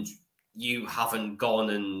and you haven't gone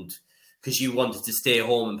and because you wanted to stay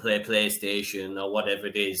home and play PlayStation or whatever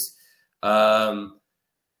it is.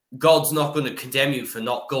 God's not going to condemn you for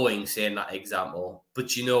not going, say, in that example.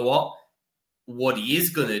 But you know what? What he is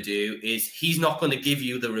going to do is he's not going to give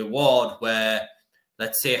you the reward where,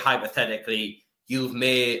 let's say, hypothetically, you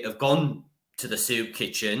may have gone to the soup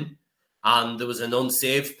kitchen and there was an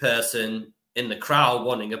unsaved person in the crowd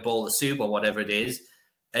wanting a bowl of soup or whatever it is,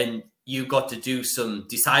 and you got to do some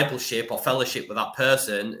discipleship or fellowship with that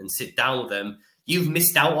person and sit down with them. You've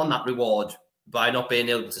missed out on that reward by not being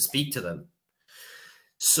able to speak to them.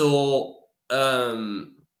 So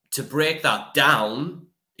to break that down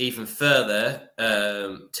even further,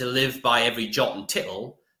 to live by every jot and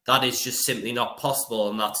tittle, that is just simply not possible,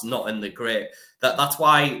 and that's not in the great. That's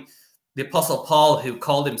why the Apostle Paul, who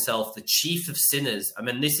called himself the chief of sinners, I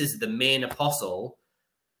mean, this is the main apostle,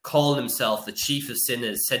 called himself the chief of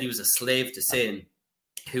sinners, said he was a slave to sin,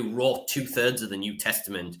 who wrote 2/3 of the New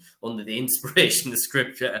Testament under the inspiration of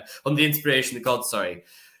Scripture, under the inspiration of God, sorry.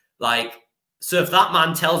 Like, so if that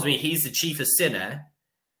man tells me he's the chiefest sinner,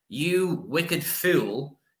 you wicked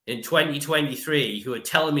fool in 2023 who are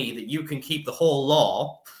telling me that you can keep the whole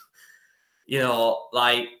law,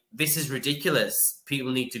 like, this is ridiculous.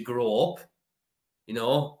 People need to grow up.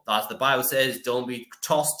 As the Bible says, don't be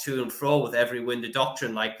tossed to and fro with every wind of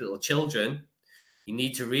doctrine like little children. You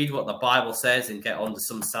need to read what the Bible says and get on to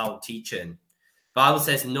some sound teaching. The Bible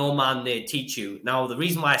says no man may teach you. Now, the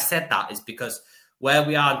reason why I said that is because where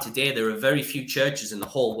we are today, there are very few churches in the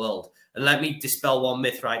whole world. And let me dispel one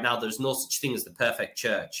myth right now. There's no such thing as the perfect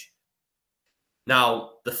church.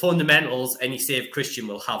 Now, the fundamentals any saved Christian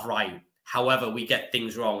will have right. However, we get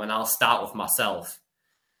things wrong, and I'll start with myself.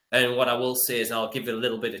 And what I will say is, I'll give you a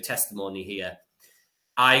little bit of testimony here.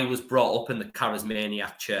 I was brought up in the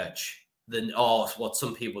charismaniac church, or what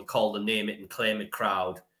some people call the name it and claim it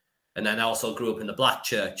crowd. And then I also grew up in the black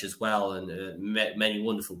church as well, and met many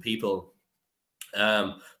wonderful people.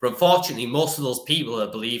 But unfortunately, most of those people are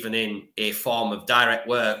believing in a form of direct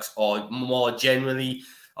works, or more generally,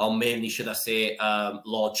 or mainly, should I say,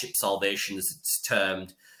 lordship salvation, as it's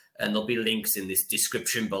termed. And there'll be links in this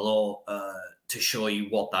description below to show you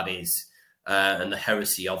what that is and the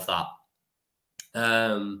heresy of that.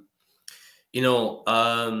 And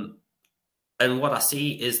what I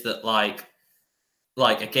see is that, like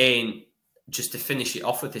again, just to finish it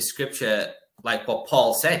off with this scripture, like what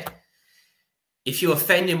Paul said, if you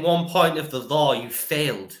offend in one point of the law, you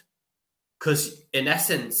failed. Because in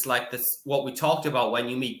essence, like this, what we talked about, when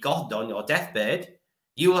you meet God on your deathbed,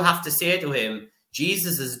 you will have to say to him,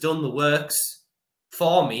 Jesus has done the works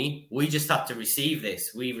for me. We just have to receive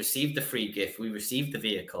this. We received the free gift. We received the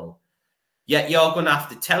vehicle. Yet you're going to have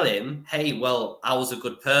to tell him, hey, well, I was a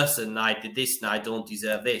good person. I did this and I don't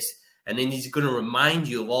deserve this. And then he's going to remind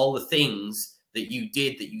you of all the things that you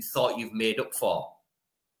did that you thought you've made up for.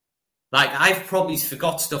 Like, I've probably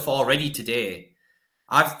forgot stuff already today.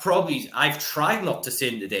 I've tried not to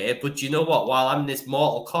sin today, but you know what? While I'm in this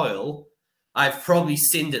mortal coil, I've probably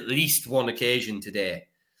sinned at least one occasion today.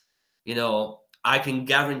 I can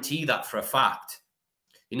guarantee that for a fact.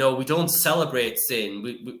 We don't celebrate sin.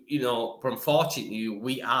 But unfortunately,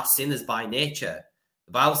 we are sinners by nature.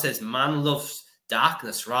 The Bible says man loves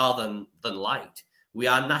darkness rather than light. We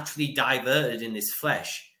are naturally diverted in this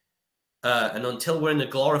flesh. And until we're in a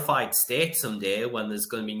glorified state someday, when there's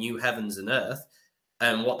going to be new heavens and earth,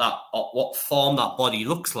 and what form that body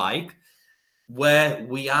looks like, where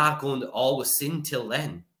we are going to always sin till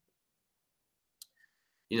then.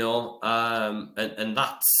 And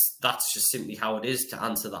that's just simply how it is, to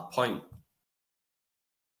answer that point.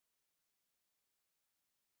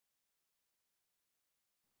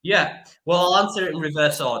 Yeah, well, I'll answer it in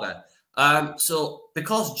reverse order. So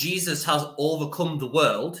because Jesus has overcome the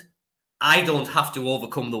world, I don't have to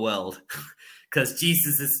overcome the world because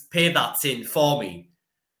Jesus has paid that sin for me.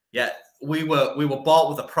 Yeah, we were bought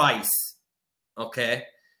with a price. Okay,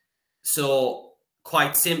 so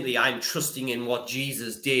quite simply, I'm trusting in what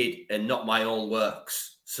Jesus did and not my own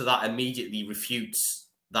works. So that immediately refutes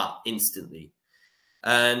that instantly.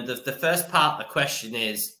 And the first part of the question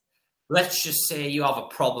is, let's just say you have a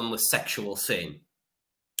problem with sexual sin,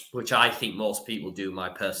 which I think most people do, my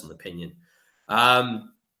personal opinion.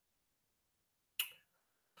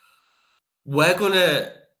 We're going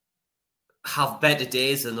to have better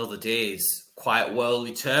days than other days, quite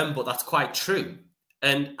worldly term, but that's quite true.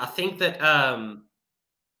 And I think that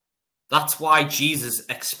that's why Jesus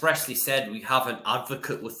expressly said we have an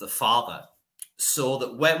advocate with the Father, so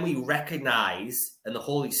that when we recognize, and the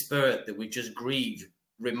Holy Spirit that we just grieved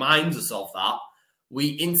reminds us of that, we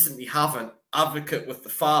instantly have an advocate with the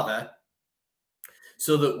Father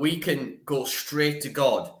so that we can go straight to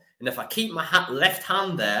God. And if I keep my left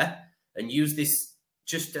hand there and use this,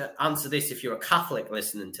 just to answer this, if you're a Catholic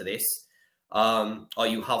listening to this, or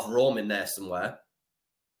you have Rome in there somewhere.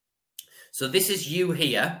 So this is you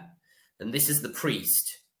here, and this is the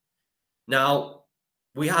priest. Now,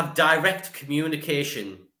 we have direct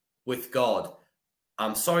communication with God.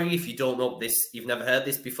 I'm sorry if you don't know this, you've never heard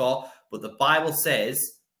this before, but the Bible says,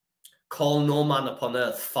 call no man upon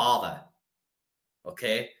earth Father.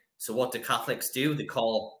 Okay, so what do Catholics do? They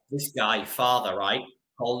call this guy Father, right?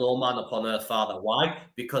 Call no man upon earth Father. Why?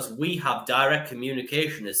 Because we have direct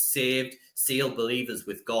communication as saved, sealed believers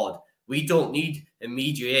with God. We don't need a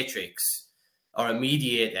mediatrix or a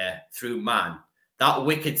mediator through man. That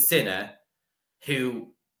wicked sinner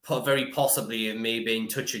who very possibly may have been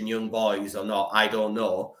touching young boys or not, I don't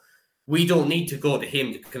know. We don't need to go to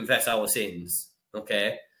him to confess our sins,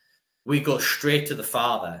 okay? We go straight to the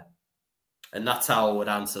Father. And that's how I would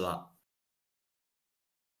answer that.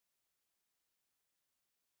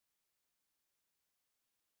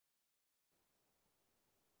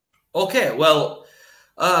 Okay, well,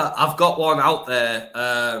 I've got one out there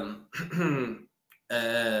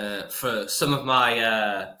for some of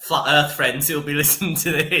my flat Earth friends who'll be listening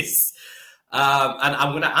to this. And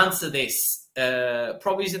I'm going to answer this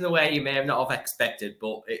probably in the way you may have not have expected,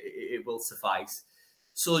 but it will suffice.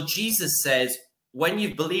 So Jesus says, when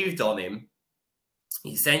you've believed on him,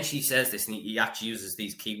 he essentially says this, and he actually uses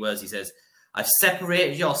these key words. He says, I've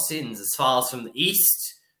separated your sins as far as from the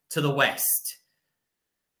east to the west.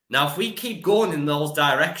 Now, if we keep going in those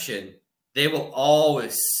directions, they will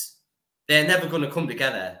always, they're never going to come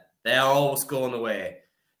together. They are always going away.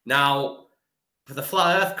 Now, for the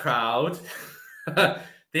flat earth crowd,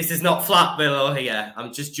 this is not flat below here.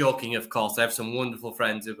 I'm just joking, of course. I have some wonderful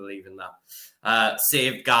friends who believe in that.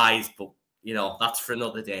 Saved guys, but, you know, that's for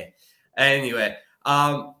another day. Anyway,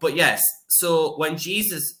 but yes, so when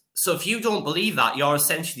Jesus, so if you don't believe that, you're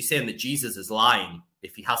essentially saying that Jesus is lying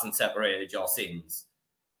if he hasn't separated your sins.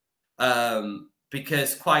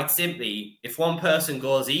 Because quite simply, if one person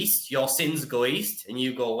goes east, your sins go east, and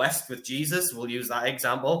you go west with Jesus. We'll use that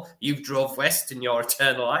example. You've drove west in your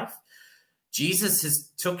eternal life. Jesus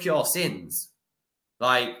has took your sins.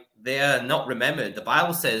 Like, they are not remembered. The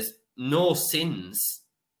Bible says no sins.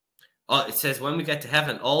 It says when we get to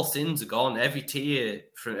heaven, all sins are gone. Every tear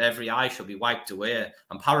from every eye shall be wiped away.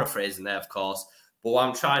 I'm paraphrasing there, of course. But what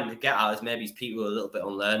I'm trying to get at is maybe people are a little bit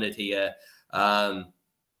unlearned here.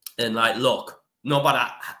 And like, look, no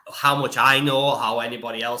matter how much I know, how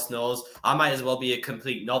anybody else knows, I might as well be a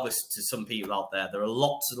complete novice to some people out there. There are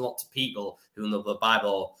lots and lots of people who know the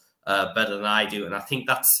Bible better than I do. And I think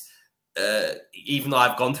that's, even though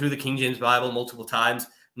I've gone through the King James Bible multiple times,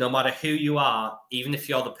 no matter who you are, even if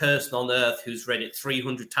you're the person on earth who's read it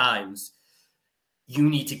 300 times, you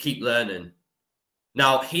need to keep learning.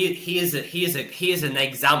 Now, here's an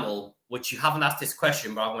example, which you haven't asked this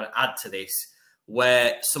question, but I'm going to add to this,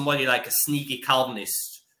 where somebody like a sneaky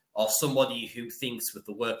Calvinist or somebody who thinks with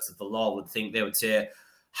the works of the law would think, they would say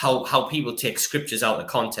how people take scriptures out of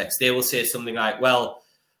context. They will say something like, well,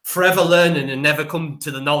 forever learning and never come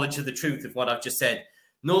to the knowledge of the truth of what I've just said.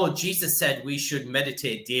 No, Jesus said we should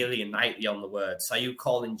meditate daily and nightly on the word. So are you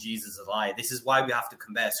calling Jesus a liar? This is why we have to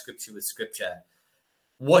compare scripture with scripture.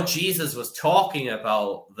 What Jesus was talking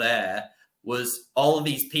about there was all of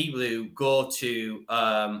these people who go to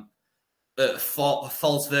a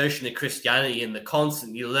false version of Christianity and they're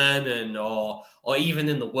constantly learning, or even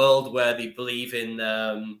in the world where they believe in,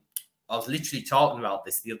 I was literally talking about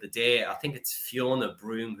this the other day. I think it's Fiona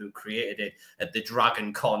Broom who created it at the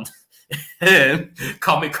Dragon Con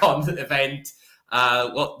Comic Con event.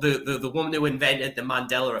 What the woman who invented the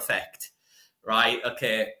Mandela effect. right?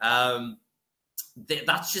 Okay.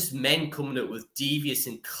 That's just men coming up with devious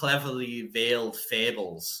and cleverly veiled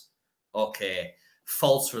fables. Okay.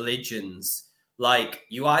 False religions. Like,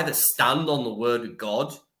 you either stand on the word of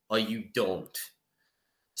God or you don't.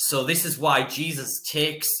 So this is why Jesus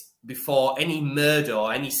takes, before any murder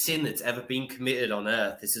or any sin that's ever been committed on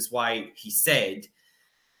earth, this is why he said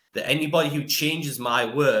that anybody who changes my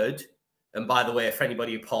word, and by the way, for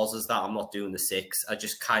anybody who pauses that, I'm not doing the 6. I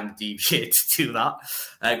just kind of deviate to do that,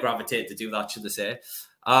 gravitate to do that, should I say.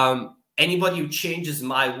 Anybody who changes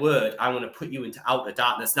my word, I'm going to put you into outer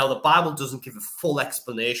darkness. Now, the Bible doesn't give a full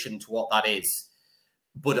explanation to what that is,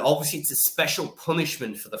 but obviously it's a special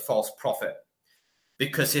punishment for the false prophet.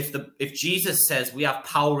 Because if Jesus says we have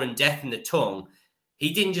power and death in the tongue,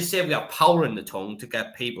 he didn't just say we have power in the tongue to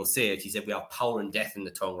get people saved. He said we have power and death in the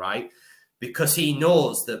tongue, right? Because he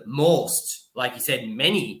knows that most, like he said,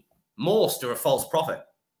 most are a false prophet.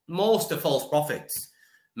 Most are false prophets.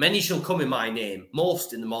 Many shall come in my name,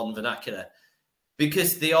 most in the modern vernacular,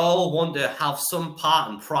 because they all want to have some part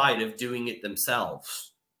and pride of doing it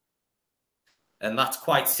themselves. And that's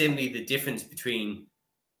quite simply the difference between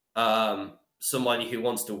somebody who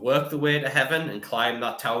wants to work the way to heaven and climb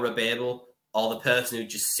that Tower of Babel, or the person who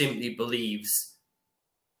just simply believes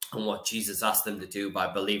on what Jesus asked them to do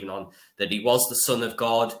by believing on that he was the Son of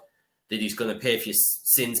God, that he's going to pay for your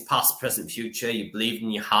sins, past, present, future. You believe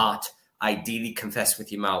in your heart, ideally confess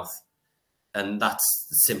with your mouth. And that's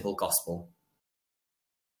the simple gospel.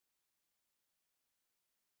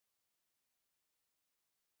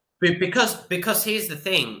 Because here's the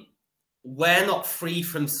thing, we're not free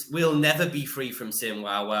from, we'll never be free from sin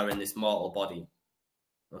while we're in this mortal body.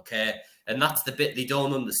 Okay? And that's the bit they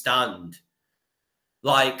don't understand.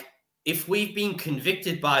 Like, if we've been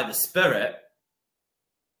convicted by the Spirit,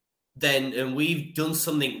 then, and we've done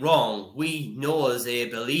something wrong, we know as a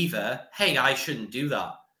believer, hey, I shouldn't do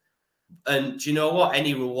that. And do you know what?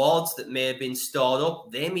 Any rewards that may have been stored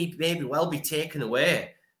up, they may well be taken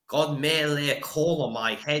away. God may lay a coal on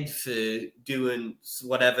my head for doing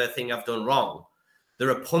whatever thing I've done wrong. There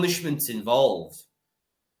are punishments involved,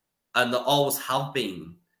 and there always have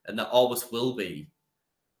been, and there always will be,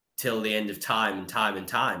 till the end of time and time and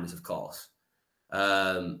times, of course.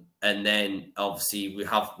 And then obviously we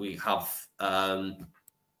have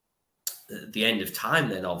the end of time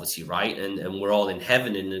then, obviously, right? And we're all in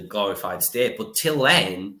heaven in a glorified state. But till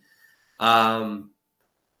then,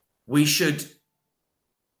 we should,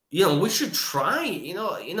 we should try,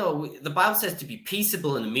 the Bible says to be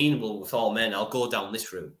peaceable and amenable with all men. I'll go down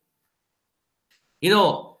this route.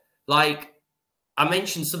 Like I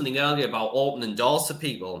mentioned something earlier about opening doors to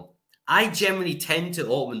people. I generally tend to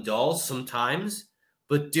open doors sometimes,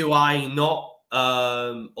 but do I not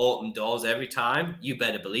open doors every time? You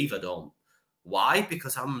better believe I don't. Why?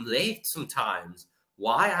 Because I'm late sometimes.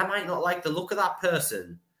 Why? I might not like the look of that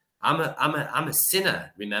person. I'm a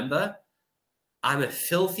sinner, remember? I'm a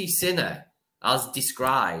filthy sinner, as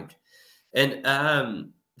described. And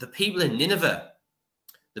the people in Nineveh,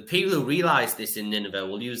 the people who realized this in Nineveh,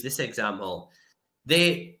 we'll use this example.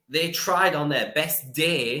 They tried on their best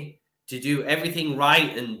day to do everything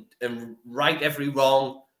right and right every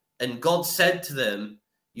wrong. And God said to them,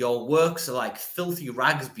 your works are like filthy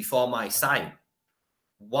rags before my sight.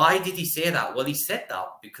 Why did he say that? Well, he said that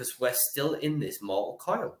because we're still in this mortal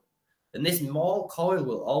coil. And this mortal coil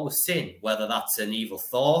will always sin, whether that's an evil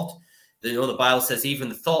thought. The Bible says even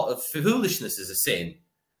the thought of foolishness is a sin.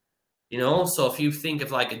 So if you think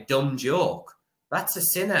of like a dumb joke, that's a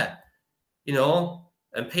sinner.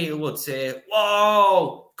 And people would say,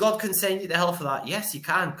 whoa, God can send you to hell for that. Yes, you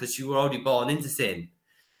can, because you were already born into sin.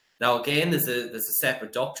 Now, again, there's a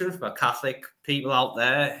separate doctrine from our Catholic people out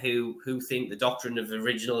there who think the doctrine of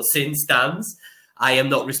original sin stands. I am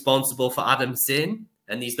not responsible for Adam's sin,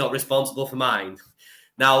 and he's not responsible for mine.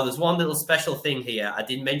 Now, there's one little special thing here. I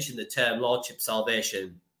did mention the term Lordship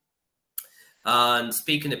Salvation. And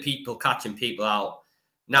speaking of people, catching people out.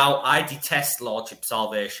 Now, I detest Lordship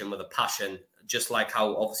Salvation with a passion, just like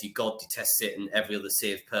how obviously God detests it and every other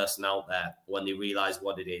saved person out there when they realize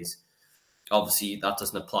what it is. Obviously, that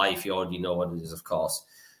doesn't apply if you already know what it is, of course.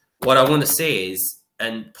 What I want to say is,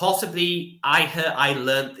 and possibly I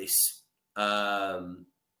learned this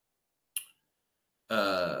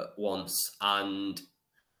once, and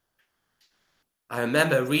I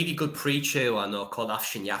remember a really good preacher who I know called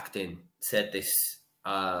Afshin Yakdin said this,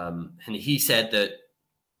 and he said that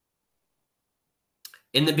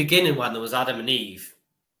in the beginning, when there was Adam and Eve,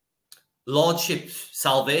 Lordship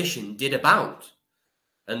salvation did abound.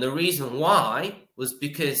 And the reason why was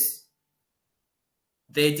because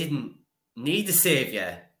they didn't need a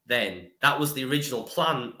savior then. That was the original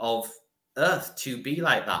plan of earth to be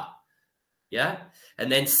like that. Yeah.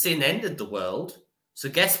 And then sin ended the world. So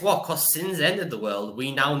guess what? Because sin's ended the world,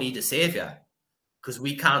 we now need a savior because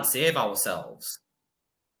we can't save ourselves.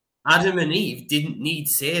 Adam and Eve didn't need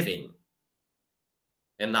saving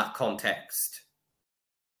in that context.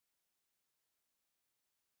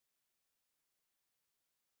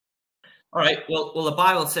 All right. Well, the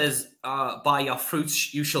Bible says, "By your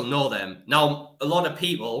fruits you shall know them." Now, a lot of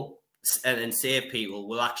people and saved people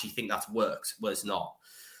will actually think that's works, but it's not.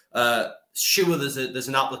 Sure, there's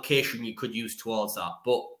an application you could use towards that,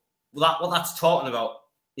 but what that's talking about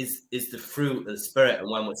is the fruit of the spirit and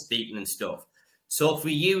when we're speaking and stuff. So if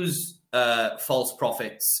we use false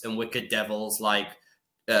prophets and wicked devils like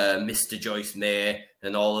Mr. Joyce May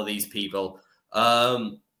and all of these people,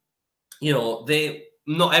 you know, they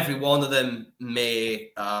not every one of them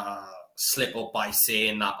may slip up by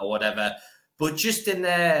saying that or whatever, but just in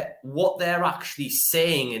there, what they're actually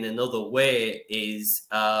saying in another way is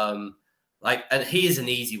like, and here's an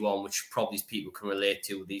easy one, which probably people can relate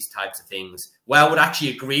to with these types of things, where I would actually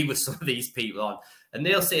agree with some of these people on, and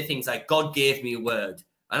they'll say things like, "God gave me a word,"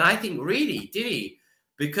 and I think, really, did he?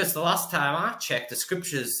 Because the last time I checked, the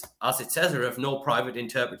scriptures, as it says, are of no private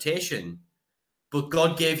interpretation. But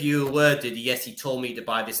God gave you a word, did he? Yes, he told me to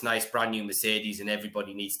buy this nice brand new Mercedes and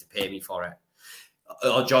everybody needs to pay me for it.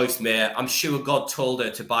 Or Joyce May, I'm sure God told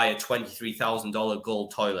her to buy a $23,000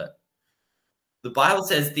 gold toilet. The Bible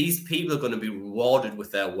says these people are going to be rewarded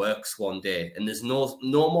with their works one day. And there's no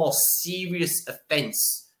more serious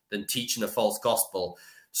offense than teaching a false gospel.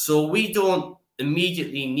 So we don't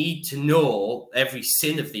immediately need to know every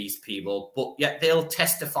sin of these people, but yet they'll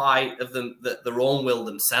testify of them, that their own will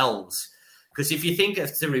themselves. Because if you think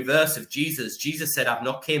it's the reverse of Jesus, Jesus said, "I've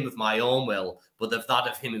not came of my own will, but of that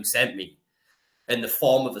of him who sent me," in the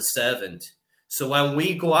form of a servant. So when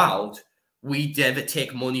we go out, we never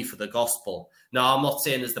take money for the gospel. Now, I'm not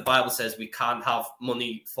saying, as the Bible says, we can't have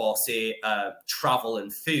money for, say, travel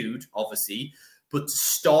and food, obviously, but to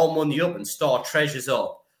store money up and store treasures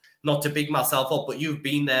up. Not to big myself up, but you've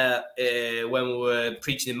been there when we were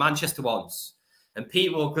preaching in Manchester once. And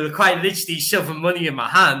people were quite literally shoving money in my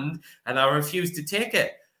hand, and I refused to take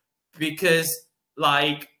it because,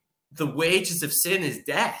 like, the wages of sin is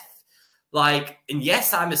death. Like, and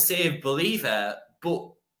yes, I'm a saved believer,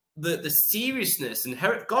 but the seriousness and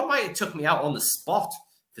God might have took me out on the spot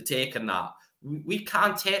for taking that. We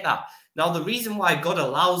can't take that. Now, the reason why God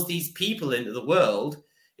allows these people into the world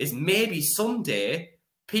is maybe someday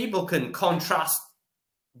people can contrast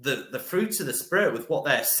the fruits of the spirit with what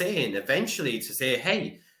they're saying eventually, to say,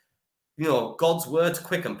 hey, you know, God's word's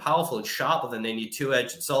quick and powerful and sharper than any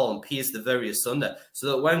two-edged sword and pierce the very asunder. So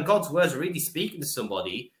that when God's word's really speaking to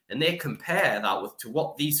somebody and they compare that to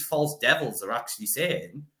what these false devils are actually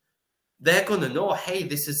saying, they're going to know, hey,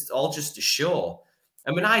 this is all just a show.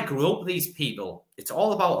 And when I grew up with these people, it's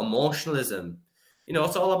all about emotionalism. You know,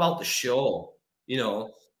 it's all about the show, you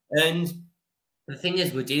know. And the thing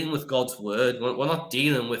is, we're dealing with God's word. We're not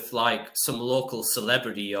dealing with like some local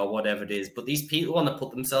celebrity or whatever it is. But these people want to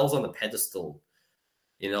put themselves on a pedestal,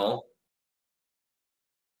 you know.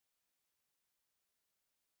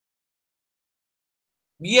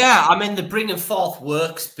 Yeah, I mean, the bringing forth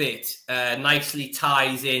works bit nicely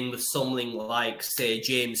ties in with something like, say,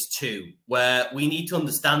 James 2, where we need to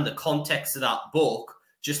understand the context of that book,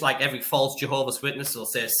 just like every false Jehovah's Witness will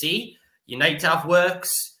say, see, you need to have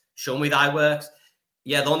works, show me thy works.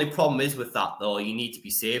 Yeah, the only problem is with that, though, you need to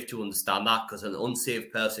be saved to understand that, because an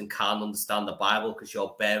unsaved person can't understand the Bible, because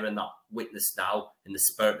you're bearing that witness now in the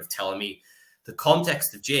spirit of telling me. The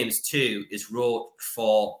context of James 2 is wrote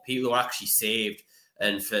for people who are actually saved,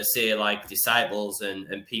 and for, say, like disciples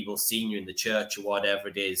and people senior in the church or whatever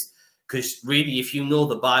it is. Because really, if you know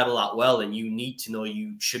the Bible that well, and you need to know,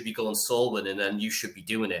 you should be going soul winning and you should be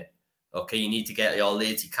doing it. Okay, you need to get your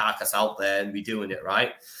lazy carcass out there and be doing it,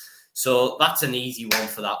 right? So that's an easy one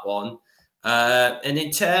for that one. And in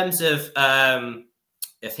terms of, I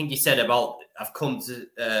think you said about, I've come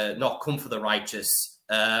to not come for the righteous.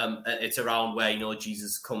 It's around where, you know,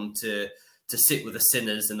 Jesus come to sit with the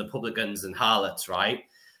sinners and the publicans and harlots, right?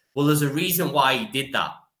 Well, there's a reason why he did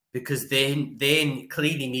that, because they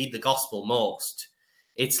clearly need the gospel most.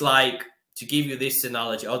 It's like, to give you this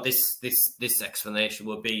analogy, or this explanation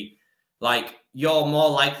would be like, you're more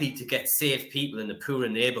likely to get saved people in the poorer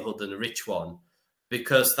neighborhood than a rich one,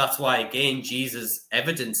 because that's why, again, Jesus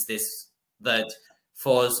evidenced this, that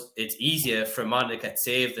for us, it's easier for a man to get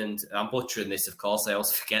saved, and I'm butchering this, of course, I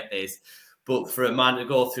always forget this, but for a man to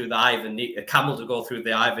go through the eye of a camel to go through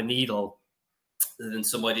the eye of a needle than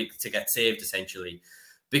somebody to get saved, essentially.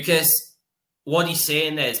 Because what he's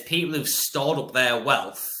saying there is people who've stored up their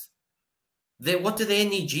wealth what do they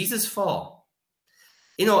need Jesus for?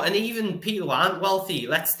 You know, and even people who aren't wealthy,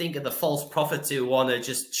 let's think of the false prophets who want to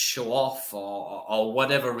just show off or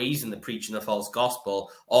whatever reason they're preaching a false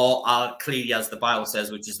gospel, or are clearly, as the Bible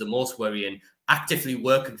says, which is the most worrying, actively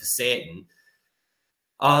working for Satan.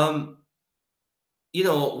 You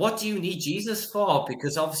know, what do you need Jesus for?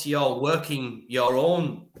 Because obviously you're working your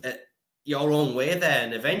own way there,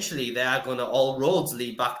 and eventually they are going to, all roads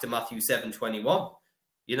lead back to Matthew 7:21,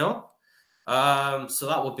 you know? So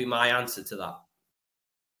that would be my answer to that.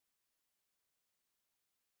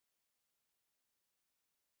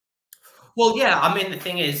 Well, yeah, I mean, the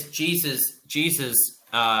thing is, Jesus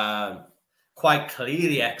quite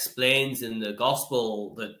clearly explains in the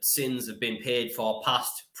gospel that sins have been paid for,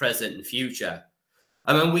 past, present, and future.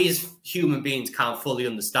 I mean, we as human beings can't fully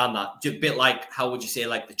understand that. A bit like, how would you say,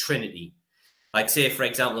 like the Trinity? Like, say, for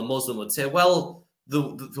example, a Muslim would say, well,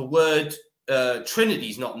 the word Trinity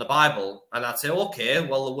is not in the Bible. And I'd say, okay,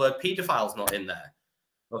 well, the word paedophile is not in there.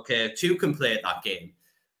 Okay, two can play at that game.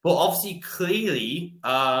 But obviously, clearly,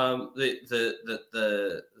 the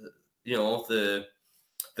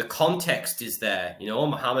context is there. You know,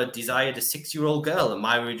 Muhammad desired a 6-year-old girl and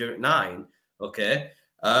married her at 9. Okay.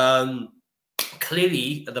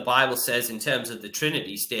 Clearly, the Bible says, in terms of the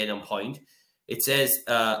Trinity, staying on point, it says,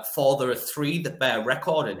 for there are 3 that bear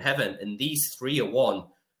record in heaven, and these 3 are one.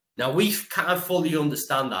 Now, we can't fully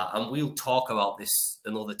understand that, and we'll talk about this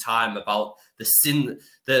another time, about the sin,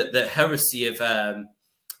 the heresy of the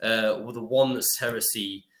oneness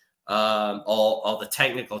heresy, or the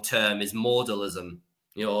technical term is modalism.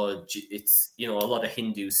 You know, it's, you know, a lot of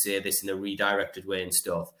Hindus say this in a redirected way and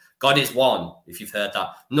stuff. God is one, if you've heard that.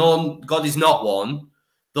 No, God is not one.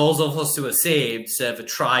 Those of us who are saved serve a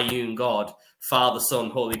triune God, Father,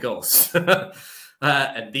 Son, Holy Ghost.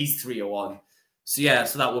 And these 3 are one. So yeah,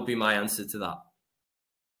 so that would be my answer to that.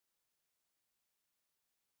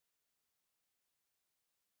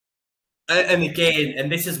 And again,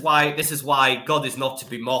 and this is why God is not to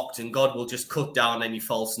be mocked, and God will just cut down any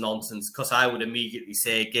false nonsense. Because I would immediately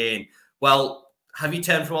say again, well, have you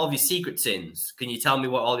turned from all of your secret sins? Can you tell me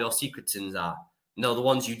what all your secret sins are? No, the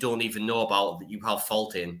ones you don't even know about, that you have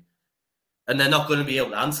fault in. And they're not going to be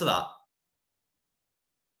able to answer that.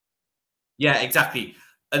 Yeah, exactly.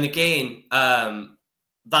 And again,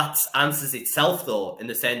 that answers itself, though, in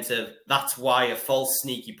the sense of, that's why a false,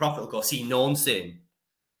 sneaky prophet will go, see, known sin.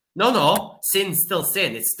 No, sin's still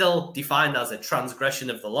sin. It's still defined as a transgression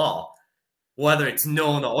of the law, whether it's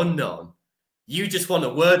known or unknown. You just want to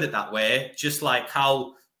word it that way, just like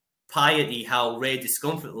how piety, how Ray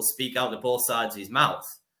Discomfort will speak out of both sides of his mouth.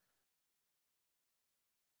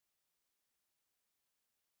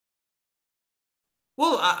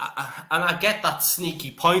 Well, I get that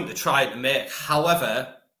sneaky point they're trying to make.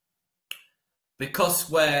 However, because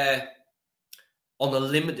we're on a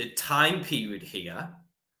limited time period here,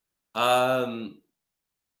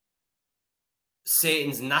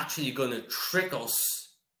 Satan's naturally going to trick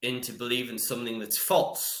us into believing something that's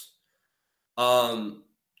false. And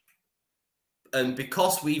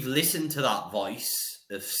because we've listened to that voice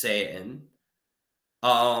of Satan,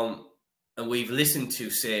 and we've listened to,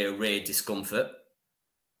 say, Ray Discomfort,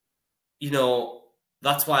 you know,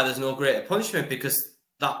 that's why there's no greater punishment, because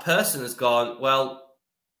that person has gone, well,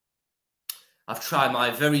 I've tried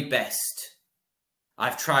my very best.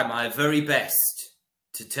 I've tried my very best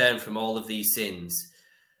to turn from all of these sins.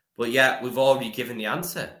 But yet, we've already given the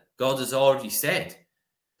answer. God has already said,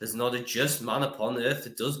 there's not a just man upon earth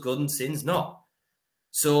that does good and sins not.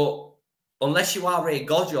 So, unless you are a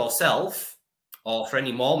God yourself, or for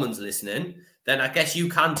any Mormons listening, then I guess you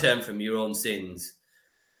can turn from your own sins.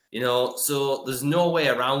 You know, so there's no way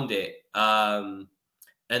around it. And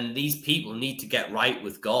these people need to get right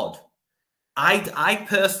with God. I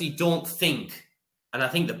personally don't think, and I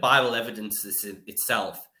think the Bible evidences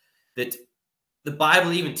itself, that the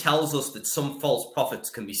Bible even tells us that some false prophets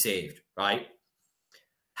can be saved, right?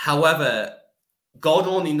 However, God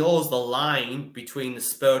only knows the line between the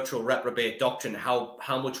spiritual reprobate doctrine, how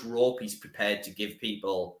much rope he's prepared to give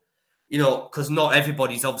people. You know, because not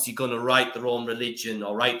everybody's obviously going to write their own religion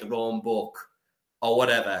or write their own book or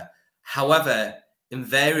whatever. However,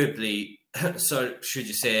 invariably, so should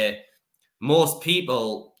you say, most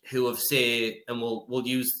people who have, say, and we'll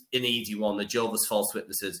use an easy one, the Jehovah's False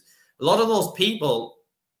Witnesses, a lot of those people,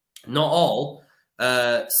 not all,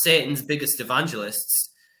 Satan's biggest evangelists,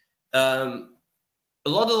 a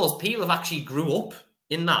lot of those people have actually grew up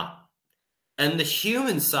in that. And the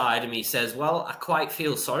human side of me says, well, I quite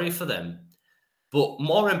feel sorry for them. But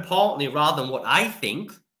more importantly, rather than what I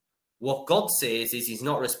think, what God says is he's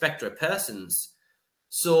not a respecter of persons.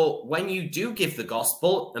 So when you do give the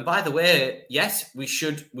gospel, and by the way, yes, we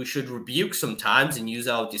should rebuke sometimes and use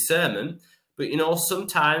our discernment, but you know,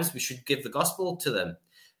 sometimes we should give the gospel to them.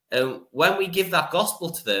 And when we give that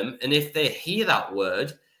gospel to them, and if they hear that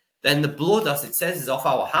word, then the blood, as it says, is off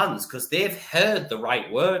our hands, because they've heard the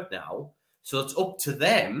right word now. So it's up to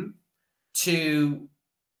them to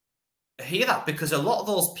hear that, because a lot of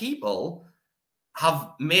those people have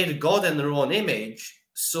made a God in their own image.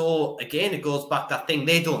 So again, it goes back to that thing.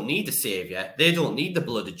 They don't need a savior. They don't need the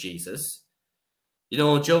blood of Jesus. You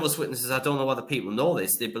know, Jehovah's Witnesses, I don't know whether people know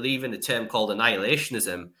this, they believe in a term called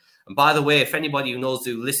annihilationism. And by the way, if anybody who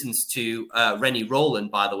listens to Rennie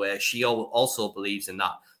Rowland, by the way, she also believes in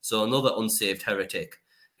that. So another unsaved heretic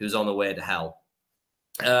who's on the way to hell.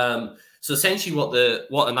 So essentially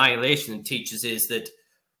what annihilation teaches is that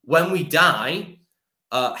when we die,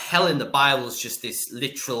 hell in the Bible is just this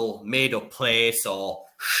literal made-up place, or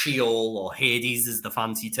Sheol, or Hades is the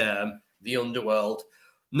fancy term, the underworld.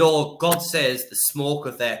 No, God says the smoke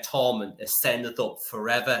of their torment ascendeth up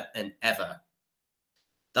forever and ever.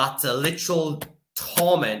 That's a literal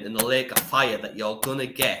torment in the lake of fire that you're going to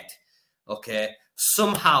get, okay?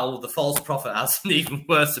 Somehow the false prophet has an even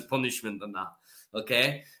worse punishment than that,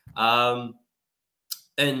 okay?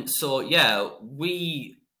 And so, yeah,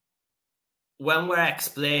 when we're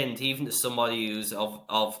explained, even to somebody who's of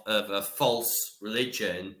a false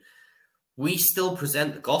religion, we still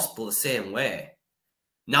present the gospel the same way.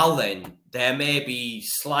 Now then, there may be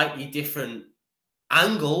slightly different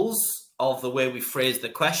angles of the way we phrase the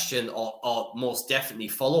question, or most definitely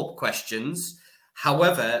follow-up questions.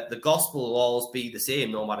 However, the gospel will always be the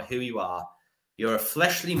same no matter who you are. You're a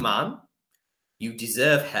fleshly man. You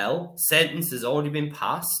deserve hell. Sentence has already been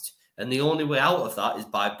passed. And the only way out of that is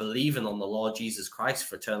by believing on the Lord Jesus Christ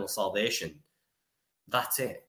for eternal salvation. That's it.